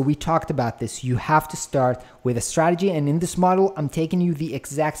strategy. So we talked about this. You have to start with a strategy, and in this model, I'm taking you the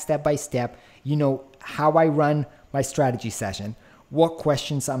exact step-by-step, how I run my strategy session, what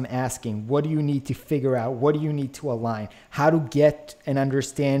questions I'm asking, what do you need to figure out, what do you need to align, how to get and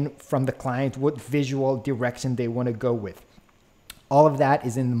understand from the client what visual direction they want to go with. All of that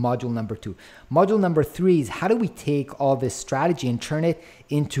is in module number 2. Module number 3 is how do we take all this strategy and turn it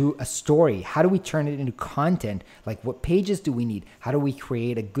into a story? How do we turn it into content? Like, what pages do we need? How do we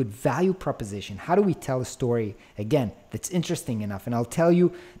create a good value proposition? How do we tell a story, again, that's interesting enough? And I'll tell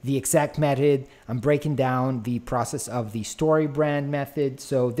you the exact method. I'm breaking down the process of the story brand method.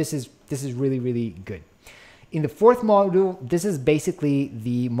 So this is really, really good. In the fourth module, this is basically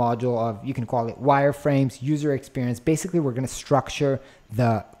the module of, you can call it wireframes, user experience. Basically, we're going to structure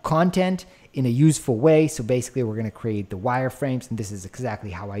the content in a useful way. So basically, we're going to create the wireframes, and this is exactly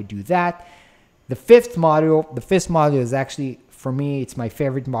how I do that. The fifth module is actually, for me, it's my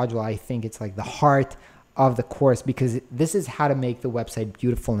favorite module. I think it's like the heart of the course, because this is how to make the website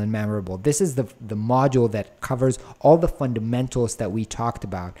beautiful and memorable. This is the module that covers all the fundamentals that we talked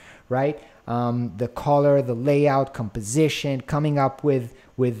about, right? The color, the layout, composition, coming up with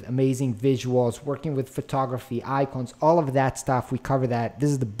amazing visuals, working with photography, icons, all of that stuff. We cover that. This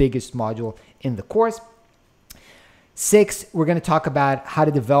is the biggest module in the course. 6, we're going to talk about how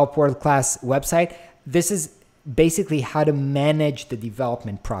to develop world-class website. This is basically how to manage the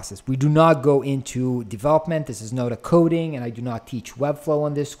development process. We do not go into development. This is not a coding, and I do not teach Webflow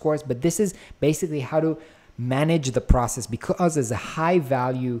on this course, but this is basically how to manage the process, because as a high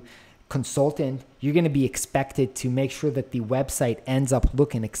value consultant, you're going to be expected to make sure that the website ends up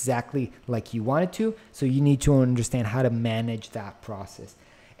looking exactly like you want it to. So you need to understand how to manage that process.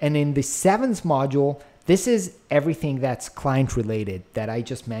 And in the 7th module, this is everything that's client related that I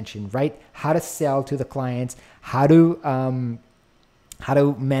just mentioned, right? How to sell to the clients, how to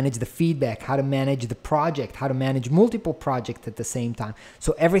manage the feedback, how to manage the project, how to manage multiple projects at the same time.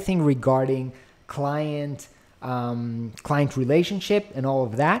 So everything regarding client relationship and all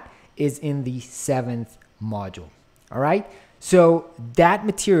of that is in the 7th module. All right. So that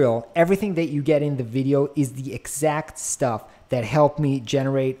material, everything that you get in the video, is the exact stuff that helped me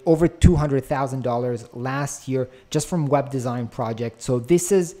generate over $200,000 last year just from web design projects. So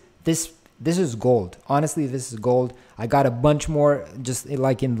this is gold. Honestly, this is gold. I got a bunch more just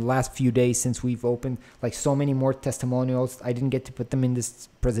like in the last few days since we've opened, like so many more testimonials. I didn't get to put them in this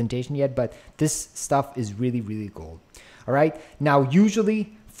presentation yet, but this stuff is really, really gold. All right. Now,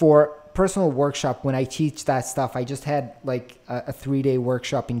 usually for personal workshop, when I teach that stuff, I just had like a 3-day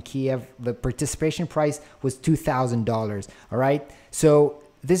workshop in Kiev. The participation price was $2,000. All right. So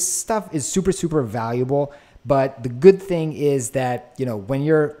this stuff is super, super valuable. But the good thing is that, you know, when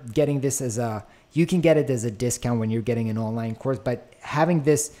you're getting this you can get it as a discount when you're getting an online course, but having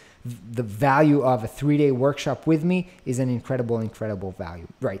this, the value of a 3-day workshop with me is an incredible value.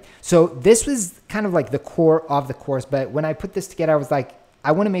 Right. So this was kind of like the core of the course. But when I put this together, I was like,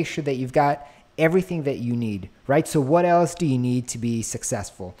 I want to make sure that you've got everything that you need, right? So what else do you need to be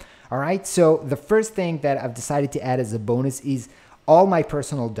successful? All right. So the first thing that I've decided to add as a bonus is all my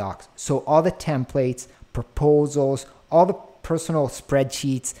personal docs. So all the templates, proposals, all the personal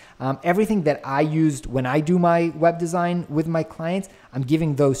spreadsheets, everything that I used when I do my web design with my clients, I'm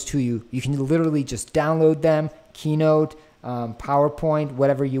giving those to you. You can literally just download them, Keynote, PowerPoint,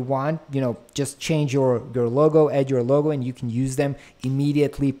 whatever you want, you know, just change your logo, add your logo, and you can use them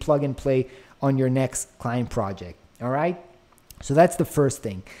immediately, plug and play on your next client project. All right. So that's the first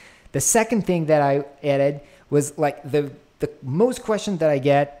thing. The second thing that I added was like the most question that I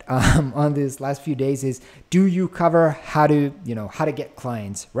get on these last few days is, do you cover how to get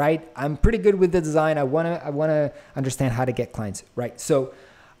clients, right? I'm pretty good with the design. I wanna understand how to get clients, right? So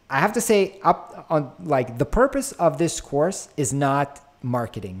I have to say the purpose of this course is not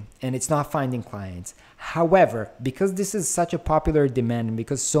marketing and it's not finding clients. However, because this is such a popular demand and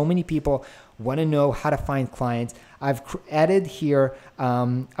because so many people want to know how to find clients, I've added here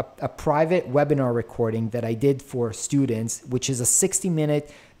a private webinar recording that I did for students, which is a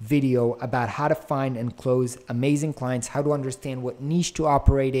 60-minute video about how to find and close amazing clients, how to understand what niche to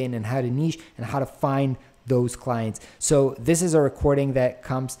operate in and how to niche and how to find those clients. So this is a recording that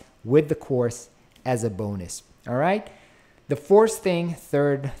comes with the course as a bonus. All right. The fourth thing,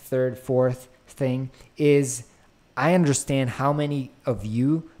 fourth thing is I understand how many of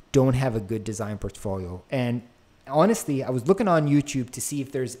you don't have a good design portfolio. And honestly, I was looking on YouTube to see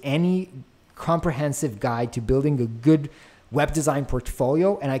if there's any comprehensive guide to building a good web design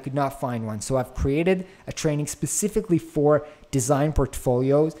portfolio, and I could not find one. So I've created a training specifically for design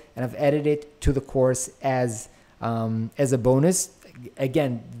portfolios, and I've added it to the course as a bonus.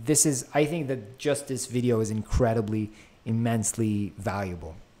 Again, I think that just this video is immensely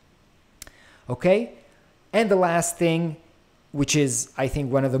valuable. Okay. And the last thing, which is, I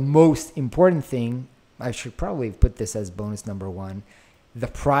think, one of the most important thing, I should probably put this as bonus number 1, the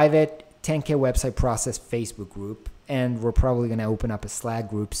private 10K website process Facebook group. And we're probably going to open up a Slack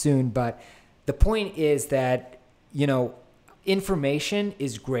group soon. But the point is that, you know, information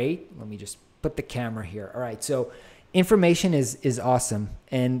is great. Let me just put the camera here. All right. So information is awesome.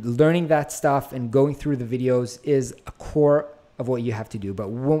 And learning that stuff and going through the videos is a core of what you have to do. But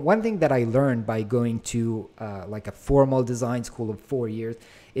one thing that I learned by going to like a formal design school of 4 years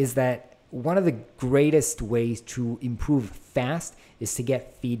is that one of the greatest ways to improve fast is to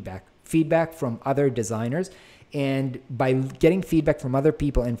get feedback from other designers. And by getting feedback from other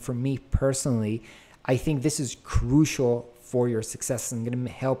people and from me personally, I think this is crucial for your success and going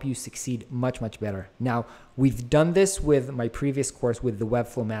to help you succeed much better. Now, we've done this with my previous course with the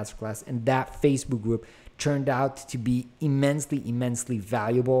Webflow Masterclass, and that Facebook group turned out to be immensely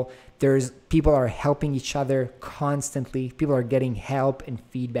valuable. People are helping each other constantly. People are getting help and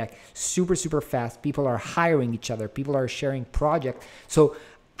feedback super fast. People are hiring each other. People are sharing projects. So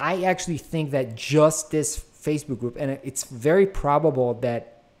I actually think that just this Facebook group, and it's very probable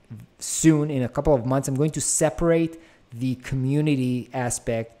that soon, in a couple of months, I'm going to separate the community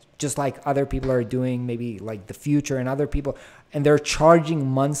aspect, just like other people are doing, maybe like the Future and other people, and they're charging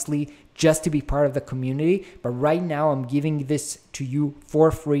monthly just to be part of the community. But right now I'm giving this to you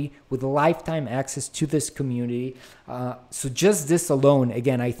for free with lifetime access to this community. So just this alone,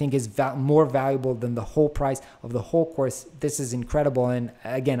 again, I think is more valuable than the whole price of the whole course. This is incredible. And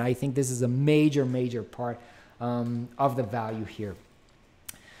again, I think this is a major, major part of the value here.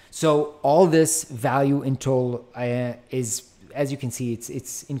 So all this value in total is, as you can see,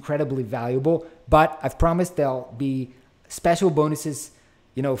 it's incredibly valuable. But I've promised there'll be special bonuses,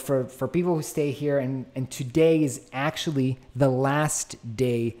 you know, for people who stay here. And today is actually the last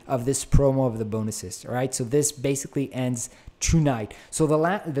day of this promo of the bonuses. All right. So this basically ends tonight. So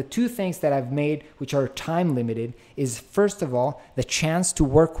the two things that I've made, which are time limited, is first of all, the chance to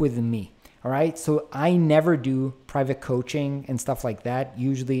work with me. All right. So I never do private coaching and stuff like that.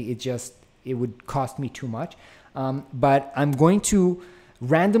 Usually it would cost me too much. But I'm going to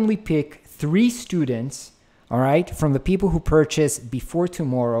randomly pick 3 students, all right, from the people who purchase before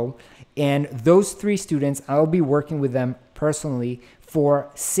tomorrow. And those 3 students, I'll be working with them personally for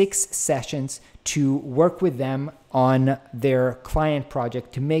 6 sessions to work with them on their client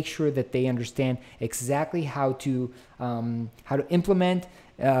project to make sure that they understand exactly how to implement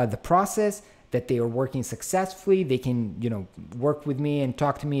the process, that they are working successfully. They can, you know, work with me and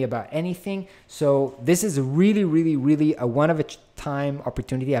talk to me about anything. So this is a really, really, really a one-of-a-time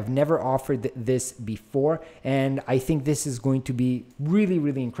opportunity. I've never offered this before. And I think this is going to be really,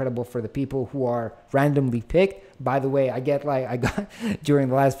 really incredible for the people who are randomly picked. By the way, I got during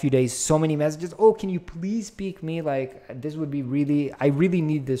the last few days so many messages. Oh, can you please pick me? Like, this would be really, I really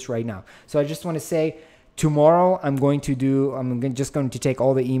need this right now. So I just want to say, tomorrow I'm just going to take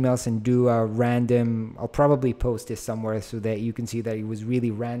all the emails and do a random, I'll probably post this somewhere so that you can see that it was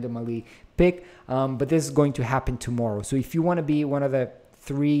really randomly picked. But this is going to happen tomorrow. So if you want to be one of the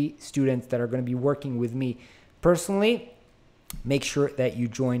 3 students that are going to be working with me personally, make sure that you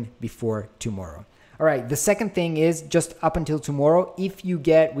join before tomorrow. All right. The second thing is just up until tomorrow,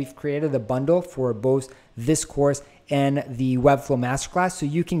 we've created a bundle for both this course and the Webflow Masterclass. So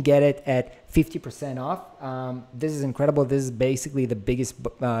you can get it at 50% off. This is incredible. This is basically the biggest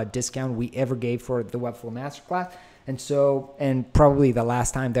discount we ever gave for the Webflow Masterclass. And probably the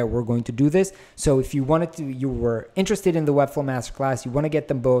last time that we're going to do this. So if you were interested in the Webflow Masterclass, you want to get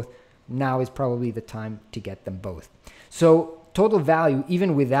them both, now is probably the time to get them both. So total value,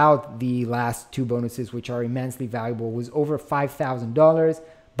 even without the last 2 bonuses, which are immensely valuable, was over $5,000.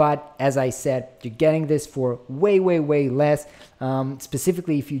 But as I said, you're getting this for way, way, way less.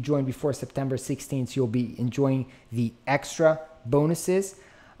 Specifically, if you join before September 16th, you'll be enjoying the extra bonuses.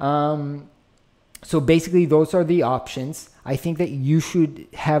 So basically, those are the options. I think that you should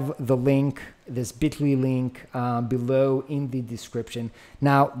have the link, this bit.ly link below in the description.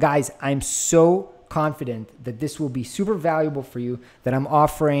 Now, guys, I'm so confident that this will be super valuable for you, that I'm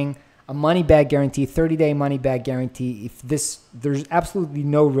offering a money back guarantee, 30-day money back guarantee. There's absolutely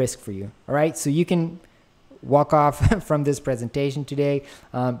no risk for you. All right. So you can walk off from this presentation today.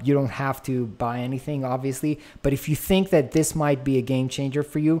 You don't have to buy anything, obviously, but if you think that this might be a game changer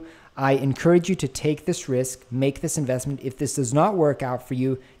for you, I encourage you to take this risk, make this investment. If this does not work out for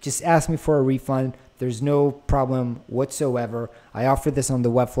you, just ask me for a refund. There's no problem whatsoever. I offer this on the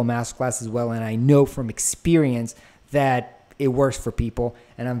Webflow Masterclass as well, and I know from experience that it works for people,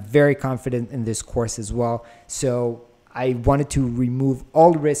 and I'm very confident in this course as well. So I wanted to remove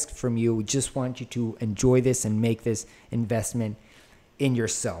all risk from you. We just want you to enjoy this and make this investment in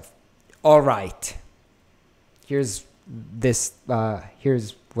yourself. All right. Here's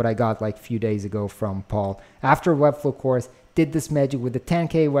what I got like a few days ago from Paul. After Webflow course, did this magic with the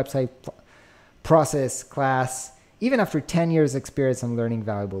 10K website process class. Even after 10 years experience, I'm learning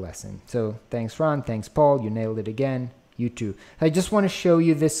valuable lesson. So thanks, Ron. Thanks, Paul. You nailed it again. You too. I just want to show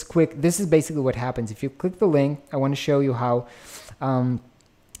you this this is basically what happens. If you click the link, I want to show you how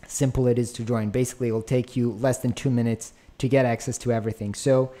simple it is to join. Basically, it will take you less than 2 minutes to get access to everything.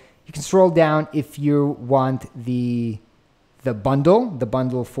 So you can scroll down if you want the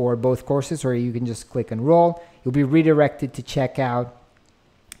bundle for both courses, or you can just click enroll. You'll be redirected to checkout.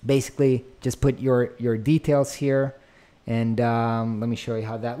 Basically, just put your details here, and let me show you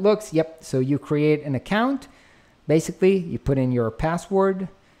how that looks. Yep. So you create an account. Basically, you put in your password,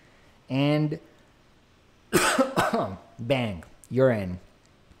 and bang, you're in.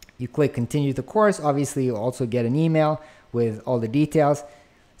 You click continue the course. Obviously, you'll also get an email with all the details.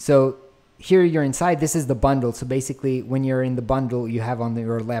 So here you're inside. This is the bundle. So basically, when you're in the bundle, you have on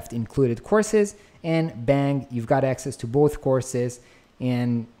your left included courses, and bang, you've got access to both courses.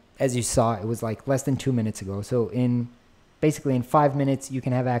 And as you saw, it was like less than 2 minutes ago. So basically in 5 minutes, you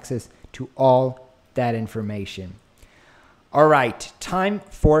can have access to all that information. All right, time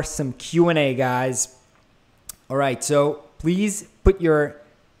for some Q&A, guys. All right, so please put your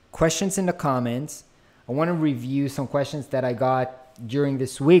questions in the comments. I want to review some questions that I got during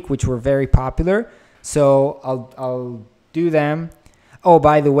this week, which were very popular. So I'll do them. Oh,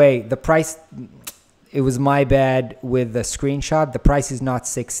 by the way, the price, it was my bad with the screenshot. The price is not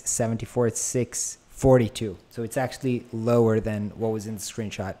 $674, it's $642. So it's actually lower than what was in the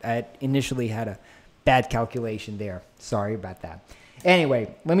screenshot. I initially had a bad calculation there. Sorry about that.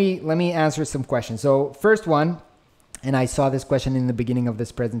 Anyway, let me answer some questions. So first one, and I saw this question in the beginning of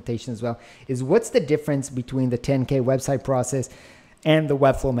this presentation as well, is what's the difference between the 10K website process and the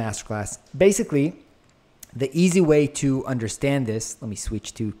Webflow Masterclass? Basically, the easy way to understand this, let me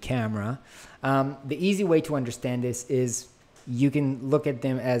switch to camera. The easy way to understand this is you can look at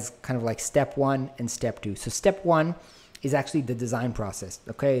them as kind of like step 1 and step 2. So step 1 is actually the design process.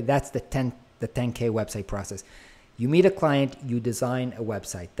 Okay, that's the 10K website process. You meet a client, you design a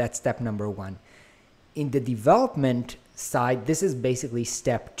website. That's step number 1. In the development side, this is basically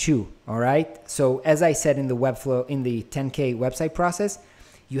step 2. All right. So as I said in the Webflow, in the 10K website process,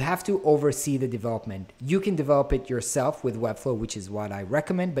 you have to oversee the development. You can develop it yourself with Webflow, which is what I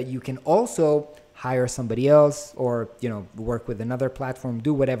recommend, but you can also hire somebody else or, work with another platform,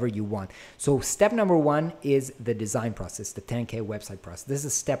 do whatever you want. So step number 1 is the design process, the 10K website process. This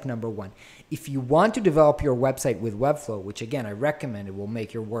is step number 1. If you want to develop your website with Webflow, which again, I recommend, it will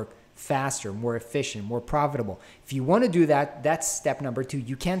make your work faster, more efficient, more profitable. If you want to do that, that's step number 2.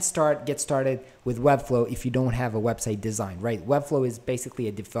 You can't get started with Webflow if you don't have a website design, right? Webflow is basically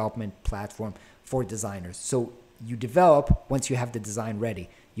a development platform for designers. So you develop once you have the design ready.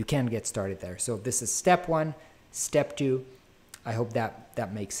 You can get started there. So this is step 1, step 2. I hope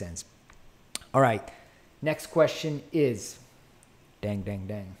that makes sense. All right. Next question is,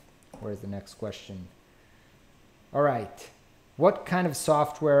 dang. Where's the next question? All right. What kind of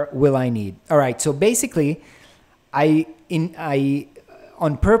software will I need? All right. So basically, on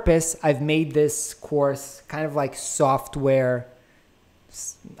purpose, I've made this course kind of like software.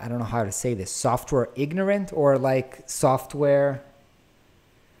 I don't know how to say this. Software ignorant or like software.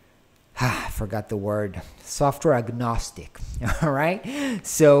 I forgot the word. Software agnostic. All right.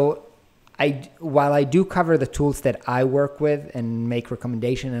 So while I do cover the tools that I work with and make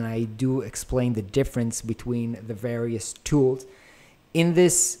recommendation, and I do explain the difference between the various tools, in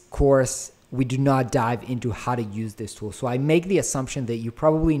this course, we do not dive into how to use this tool. So I make the assumption that you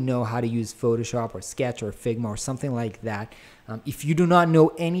probably know how to use Photoshop or Sketch or Figma or something like that. If you do not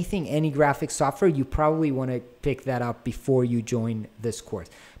know anything, any graphic software, you probably want to pick that up before you join this course.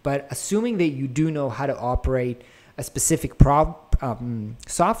 But assuming that you do know how to operate a specific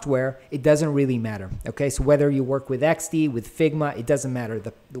software, it doesn't really matter. Okay, so whether you work with XD, with Figma, it doesn't matter.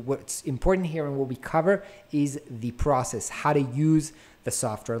 What's important here and what we cover is the process, how to use the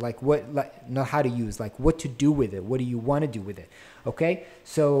software, not how to use, like what to do with it, what do you want to do with it. Okay,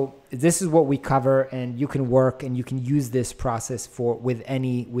 so this is what we cover, and you can work and you can use this process with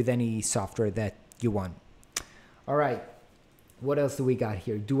any software that you want. All right. What else do we got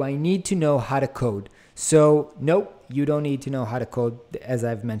here? Do I need to know how to code? So nope, you don't need to know how to code. As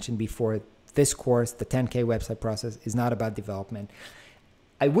I've mentioned before, this course, the 10K website process, is not about development.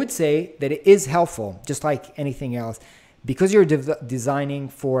 I would say that it is helpful, just like anything else, because you're designing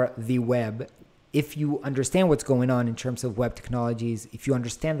for the web. If you understand what's going on in terms of web technologies, if you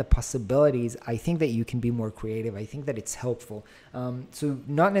understand the possibilities, I think that you can be more creative. I think that it's helpful. So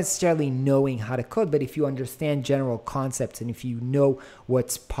not necessarily knowing how to code, but if you understand general concepts and if you know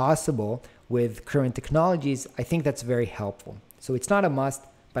what's possible with current technologies, I think that's very helpful. So it's not a must,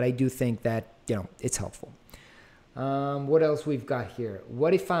 but I do think that, it's helpful. What else we've got here?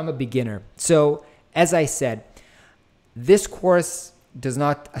 What if I'm a beginner? So as I said, this course does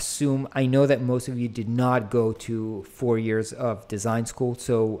not assume, I know that most of you did not go to 4 years of design school,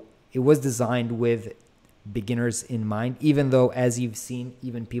 so it was designed with beginners in mind, even though, as you've seen,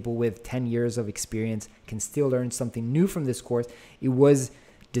 even people with 10 years of experience can still learn something new from this course. It was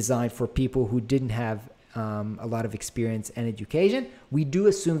designed for people who didn't have a lot of experience and education. We do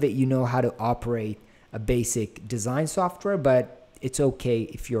assume that you know how to operate a basic design software, but it's okay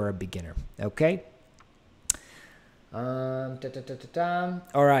if you're a beginner, okay? All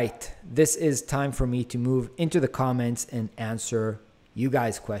right, this is time for me to move into the comments and answer you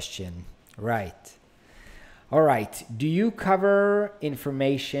guys' question. Right. All right. Do you cover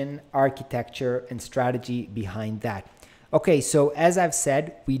information, architecture, and strategy behind that? Okay, so as I've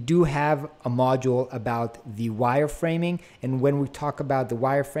said, we do have a module about the wireframing. And when we talk about the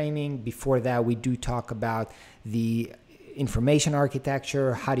wireframing, before that, we do talk about the information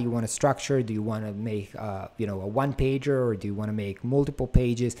architecture. How do you want to structure? Do you want to make a one pager, or do you want to make multiple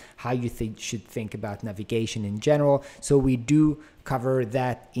pages? How you should think about navigation in general. So we do cover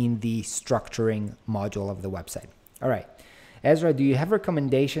that in the structuring module of the website. All right, Ezra, do you have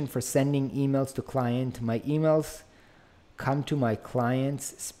recommendation for sending emails to client? My emails come to my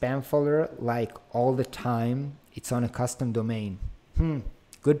client's spam folder like all the time. It's on a custom domain.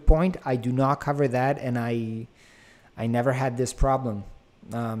 Good point. I do not cover that, and I never had this problem.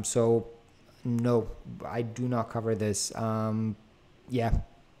 So no, I do not cover this. Yeah,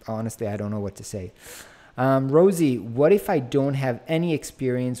 honestly, I don't know what to say. Rosie, what if I don't have any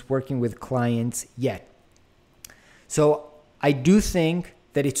experience working with clients yet? So I do think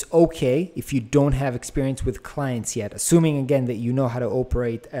that it's okay if you don't have experience with clients yet, assuming again that you know how to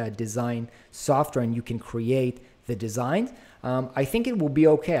operate design software and you can create the designs. I think it will be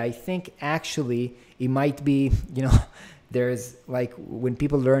okay. I think actually it might be, there's like when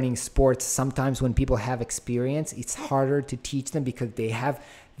people learning sports, sometimes when people have experience, it's harder to teach them because they have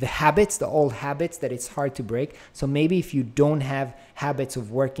the habits, the old habits that it's hard to break. So maybe if you don't have habits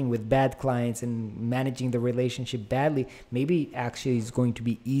of working with bad clients and managing the relationship badly, maybe actually it's going to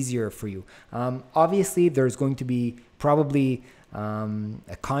be easier for you. Obviously, there's going to be probably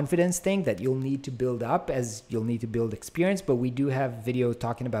a confidence thing that you'll need to build up as you'll need to build experience, but we do have video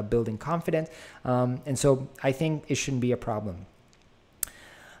talking about building confidence. And so I think it shouldn't be a problem.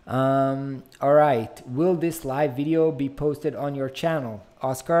 All right. Will this live video be posted on your channel?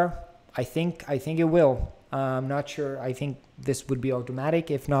 Oscar, I think it will. I'm not sure. I think this would be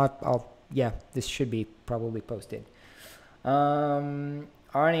automatic. If not, this should be probably posted. Arnie,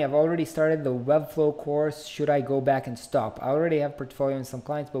 I've already started the Webflow course. Should I go back and stop? I already have portfolio and some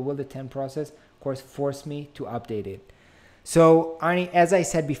clients, but will the 10 process course force me to update it? So Arnie, as I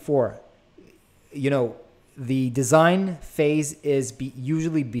said before, the design phase is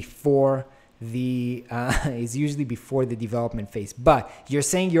usually before the development phase. But you're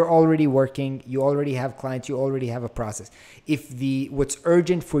saying you're already working, you already have clients, you already have a process. If what's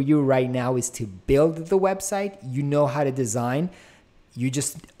urgent for you right now is to build the website, you know how to design, you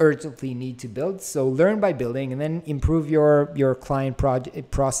just urgently need to build. So learn by building and then improve your client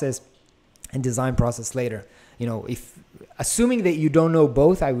process and design process later. Assuming that you don't know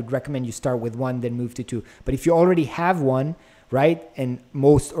both, I would recommend you start with one, then move to two. But if you already have one, right, and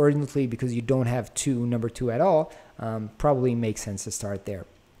most urgently because you don't have number two at all, probably makes sense to start there.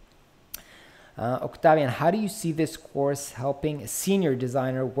 Octavian, how do you see this course helping a senior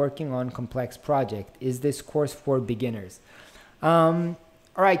designer working on complex project? Is this course for beginners? All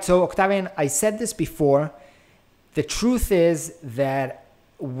right, so Octavian, I said this before. The truth is that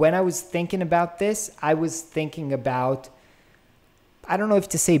when I was thinking about this, I was thinking about, I don't know if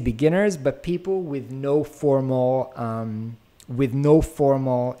to say beginners, but people with no formal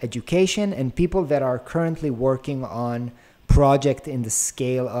education and people that are currently working on project in the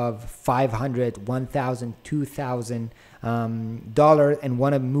scale of $500, $1,000, $2,000 and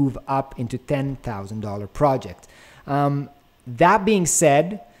want to move up into $10,000 project. That being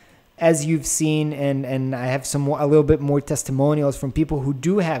said, as you've seen, and I have a little bit more testimonials from people who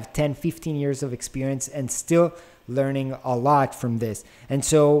do have 10, 15 years of experience and still learning a lot from this. And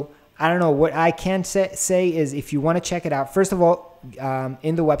so I don't know, what I can say is if you want to check it out, first of all,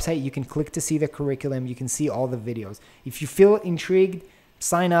 in the website, you can click to see the curriculum. You can see all the videos. If you feel intrigued,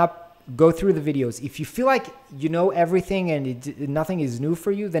 sign up, go through the videos. If you feel like you know everything and nothing is new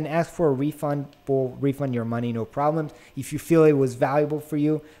for you, then ask for a refund. We'll refund your money, no problem. If you feel it was valuable for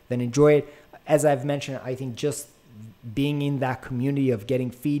you, then enjoy it. As I've mentioned, I think just being in that community of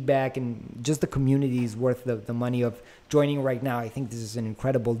getting feedback and just the community is worth the money of joining right now. I think this is an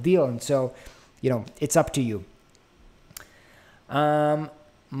incredible deal. And so, it's up to you.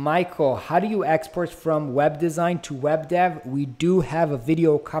 Michael, how do you export from web design to web dev? We do have a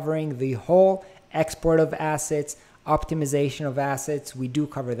video covering the whole export of assets, optimization of assets. We do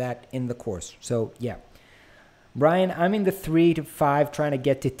cover that in the course. So yeah. Brian, I'm in the 3 to 5 trying to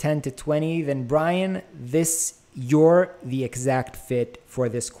get to 10 to 20. Then Brian, you're the exact fit for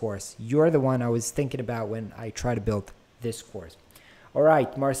this course. You're the one I was thinking about when I try to build this course. All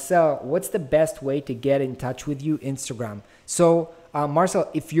right, Marcel, what's the best way to get in touch with you? Instagram. So Marcel,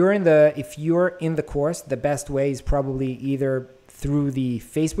 if you're in the course, the best way is probably either through the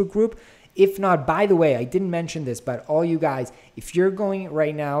Facebook group. If not, by the way, I didn't mention this, but all you guys, if you're going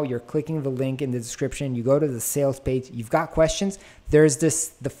right now, you're clicking the link in the description, you go to the sales page, you've got questions, there's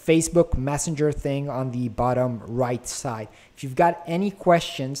the Facebook Messenger thing on the bottom right side. If you've got any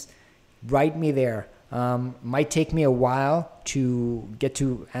questions, write me there. Might take me a while to get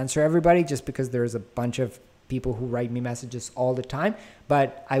to answer everybody just because there's a bunch of people who write me messages all the time,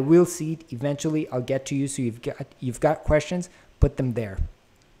 but I will see it eventually. I'll get to you. So you've got questions, put them there.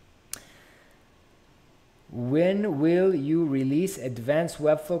 When will you release advanced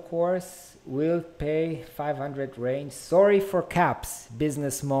Webflow course? Will pay 500 range. Sorry for caps,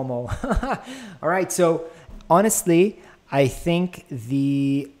 business Momo. All right. So honestly, I think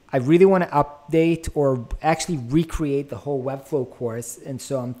I really want to update or actually recreate the whole Webflow course. And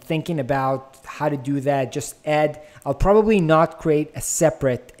so I'm thinking about how to do that. Just I'll probably not create a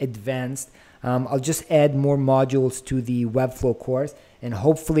separate advanced. I'll just add more modules to the Webflow course, and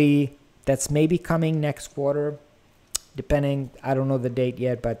hopefully that's maybe coming next quarter, depending. I don't know the date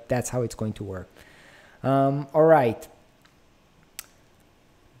yet, but that's how it's going to work. All right.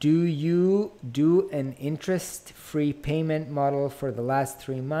 Do you do an interest-free payment model for the last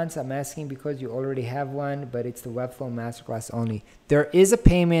 3 months? I'm asking because you already have one, but it's the Webflow Masterclass only. There is a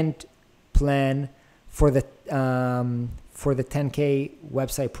payment plan for the 10K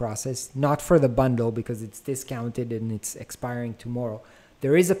website process, not for the bundle because it's discounted and it's expiring tomorrow.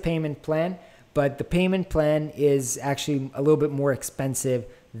 There is a payment plan, but the payment plan is actually a little bit more expensive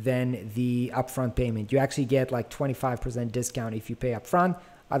than the upfront payment. You actually get like 25% discount if you pay upfront.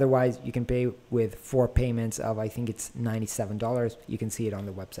 Otherwise, you can pay with 4 payments of, I think it's $97. You can see it on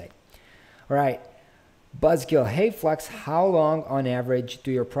the website. All right. Buzzkill. Hey, Flux, how long on average do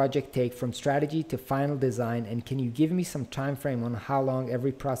your project take from strategy to final design? And can you give me some time frame on how long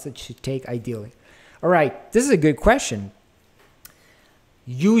every process should take ideally? All right. This is a good question.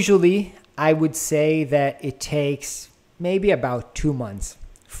 Usually, I would say that it takes maybe about 2 months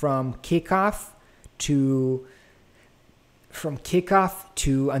from kickoff to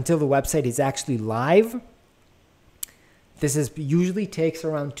until the website is actually live. This usually takes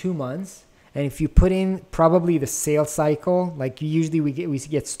around 2 months. And if you put in probably the sales cycle, like usually we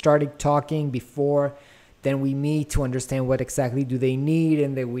get started talking before, then we meet to understand what exactly do they need,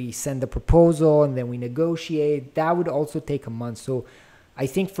 and then we send the proposal, and then we negotiate. That would also take a month. So I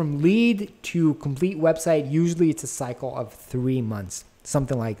think from lead to complete website, usually it's a cycle of 3 months,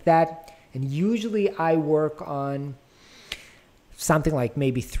 something like that. And usually I work on something like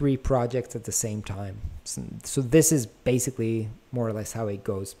maybe 3 projects at the same time. So this is basically more or less how it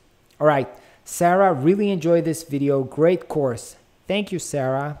goes. All right, Sarah, really enjoyed this video. Great course. Thank you,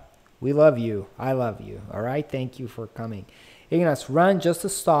 Sarah. We love you. I love you. All right, thank you for coming. Ignas, run just a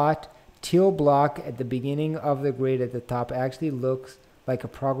start. Teal block at the beginning of the grid at the top actually looks like a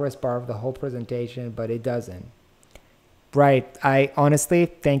progress bar of the whole presentation, but it doesn't. Right. I honestly,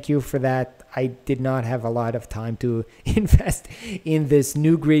 thank you for that. I did not have a lot of time to invest in this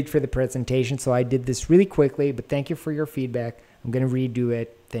new grid for the presentation, so I did this really quickly, but thank you for your feedback. I'm going to redo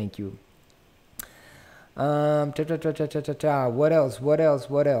it. Thank you. What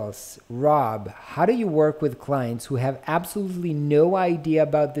else? Rob, how do you work with clients who have absolutely no idea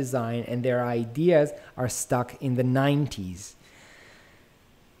about design and their ideas are stuck in the 90s?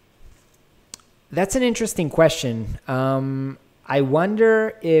 That's an interesting question. I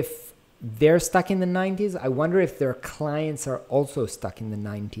wonder if they're stuck in the 90s. I wonder if their clients are also stuck in the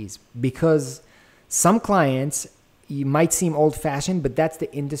 90s, because some clients, you might seem old-fashioned, but that's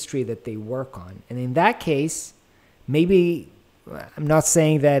the industry that they work on. And in that case, maybe, I'm not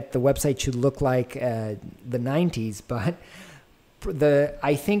saying that the website should look like the 90s, but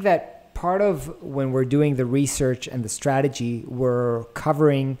I think that part of when we're doing the research and the strategy, we're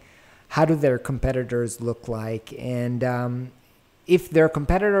covering how do their competitors look like, and if their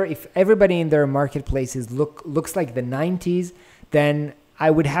competitor, if everybody in their marketplaces looks like the 90s, then I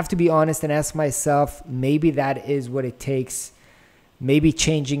would have to be honest and ask myself, maybe that is what it takes. Maybe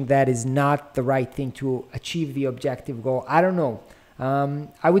changing that is not the right thing to achieve the objective goal. I don't know.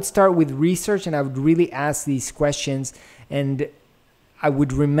 I would start with research, and I would really ask these questions, and I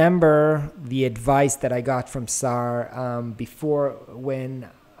would remember the advice that I got from Sar before, when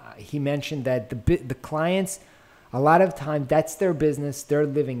he mentioned that the clients, a lot of time, that's their business, they're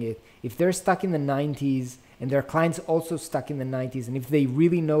living it. If they're stuck in the 90s and their clients also stuck in the 90s. And if they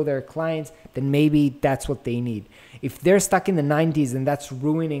really know their clients, then maybe that's what they need. If they're stuck in the 90s and that's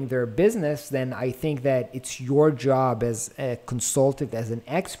ruining their business, then I think that it's your job as a consultant, as an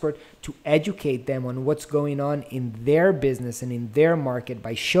expert, to educate them on what's going on in their business and in their market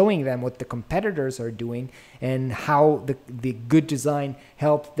by showing them what the competitors are doing and how the good design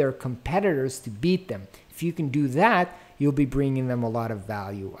helped their competitors to beat them. If you can do that, you'll be bringing them a lot of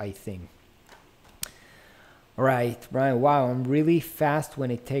value, I think. All right, Brian, wow, I'm really fast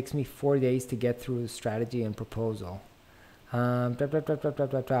when it takes me 4 days to get through strategy and proposal. When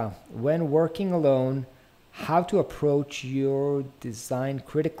working alone, how to approach your design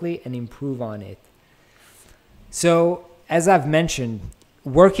critically and improve on it. So, as I've mentioned,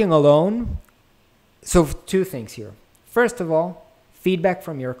 working alone, so 2 things here. First of all, feedback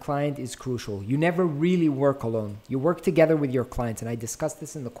from your client is crucial. You never really work alone. You work together with your clients, and I discussed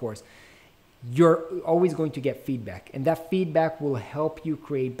this in the course. You're always going to get feedback, and that feedback will help you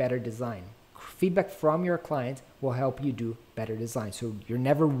create better design. Feedback from your client will help you do better design. So you're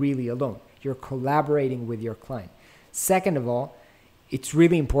never really alone. You're collaborating with your client. Second of all, it's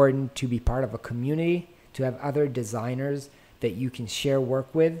really important to be part of a community, to have other designers that you can share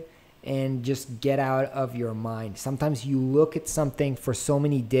work with and just get out of your mind. Sometimes you look at something for so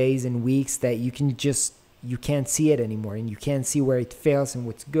many days and weeks that you can't see it anymore, and you can't see where it fails and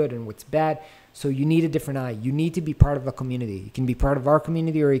what's good and what's bad. So you need a different eye. You need to be part of a community. You can be part of our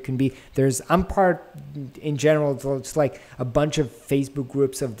community, or you can be, I'm part in general, it's like a bunch of Facebook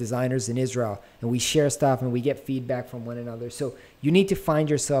groups of designers in Israel, and we share stuff and we get feedback from one another. So you need to find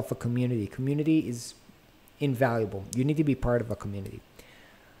yourself a community. Community is invaluable. You need to be part of a community.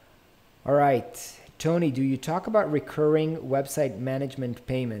 All right, Tony, do you talk about recurring website management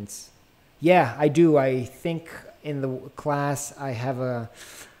payments? Yeah, I do. I think in the class I have a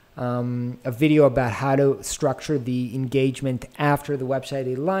video about how to structure the engagement after the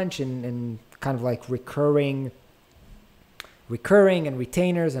website launch and kind of like recurring and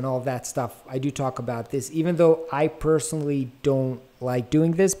retainers and all that stuff. I do talk about this, even though I personally don't like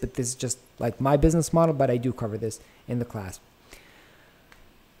doing this, but this is just like my business model, but I do cover this in the class.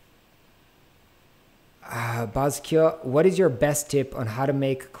 Bazkia, what is your best tip on how to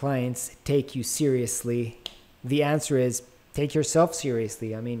make clients take you seriously? The answer is take yourself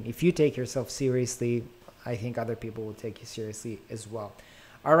seriously. I mean, if you take yourself seriously, I think other people will take you seriously as well.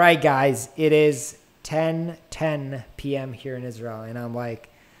 All right, guys, it is 10:10 p.m. here in Israel, and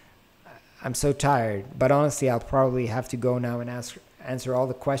I'm so tired. But honestly, I'll probably have to go now and answer all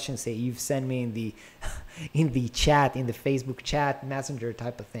the questions that you've sent me in the chat, in the Facebook chat, messenger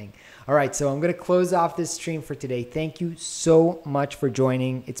type of thing. All right, so I'm going to close off this stream for today. Thank you so much for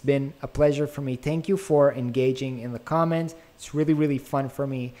joining. It's been a pleasure for me. Thank you for engaging in the comments. It's really, really fun for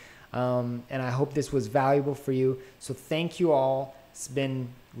me. And I hope this was valuable for you. So thank you all. It's been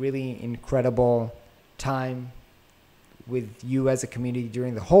really incredible time with you as a community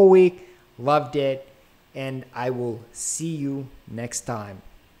during the whole week. Loved it. And I will see you next time.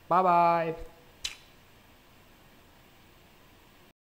 Bye-bye.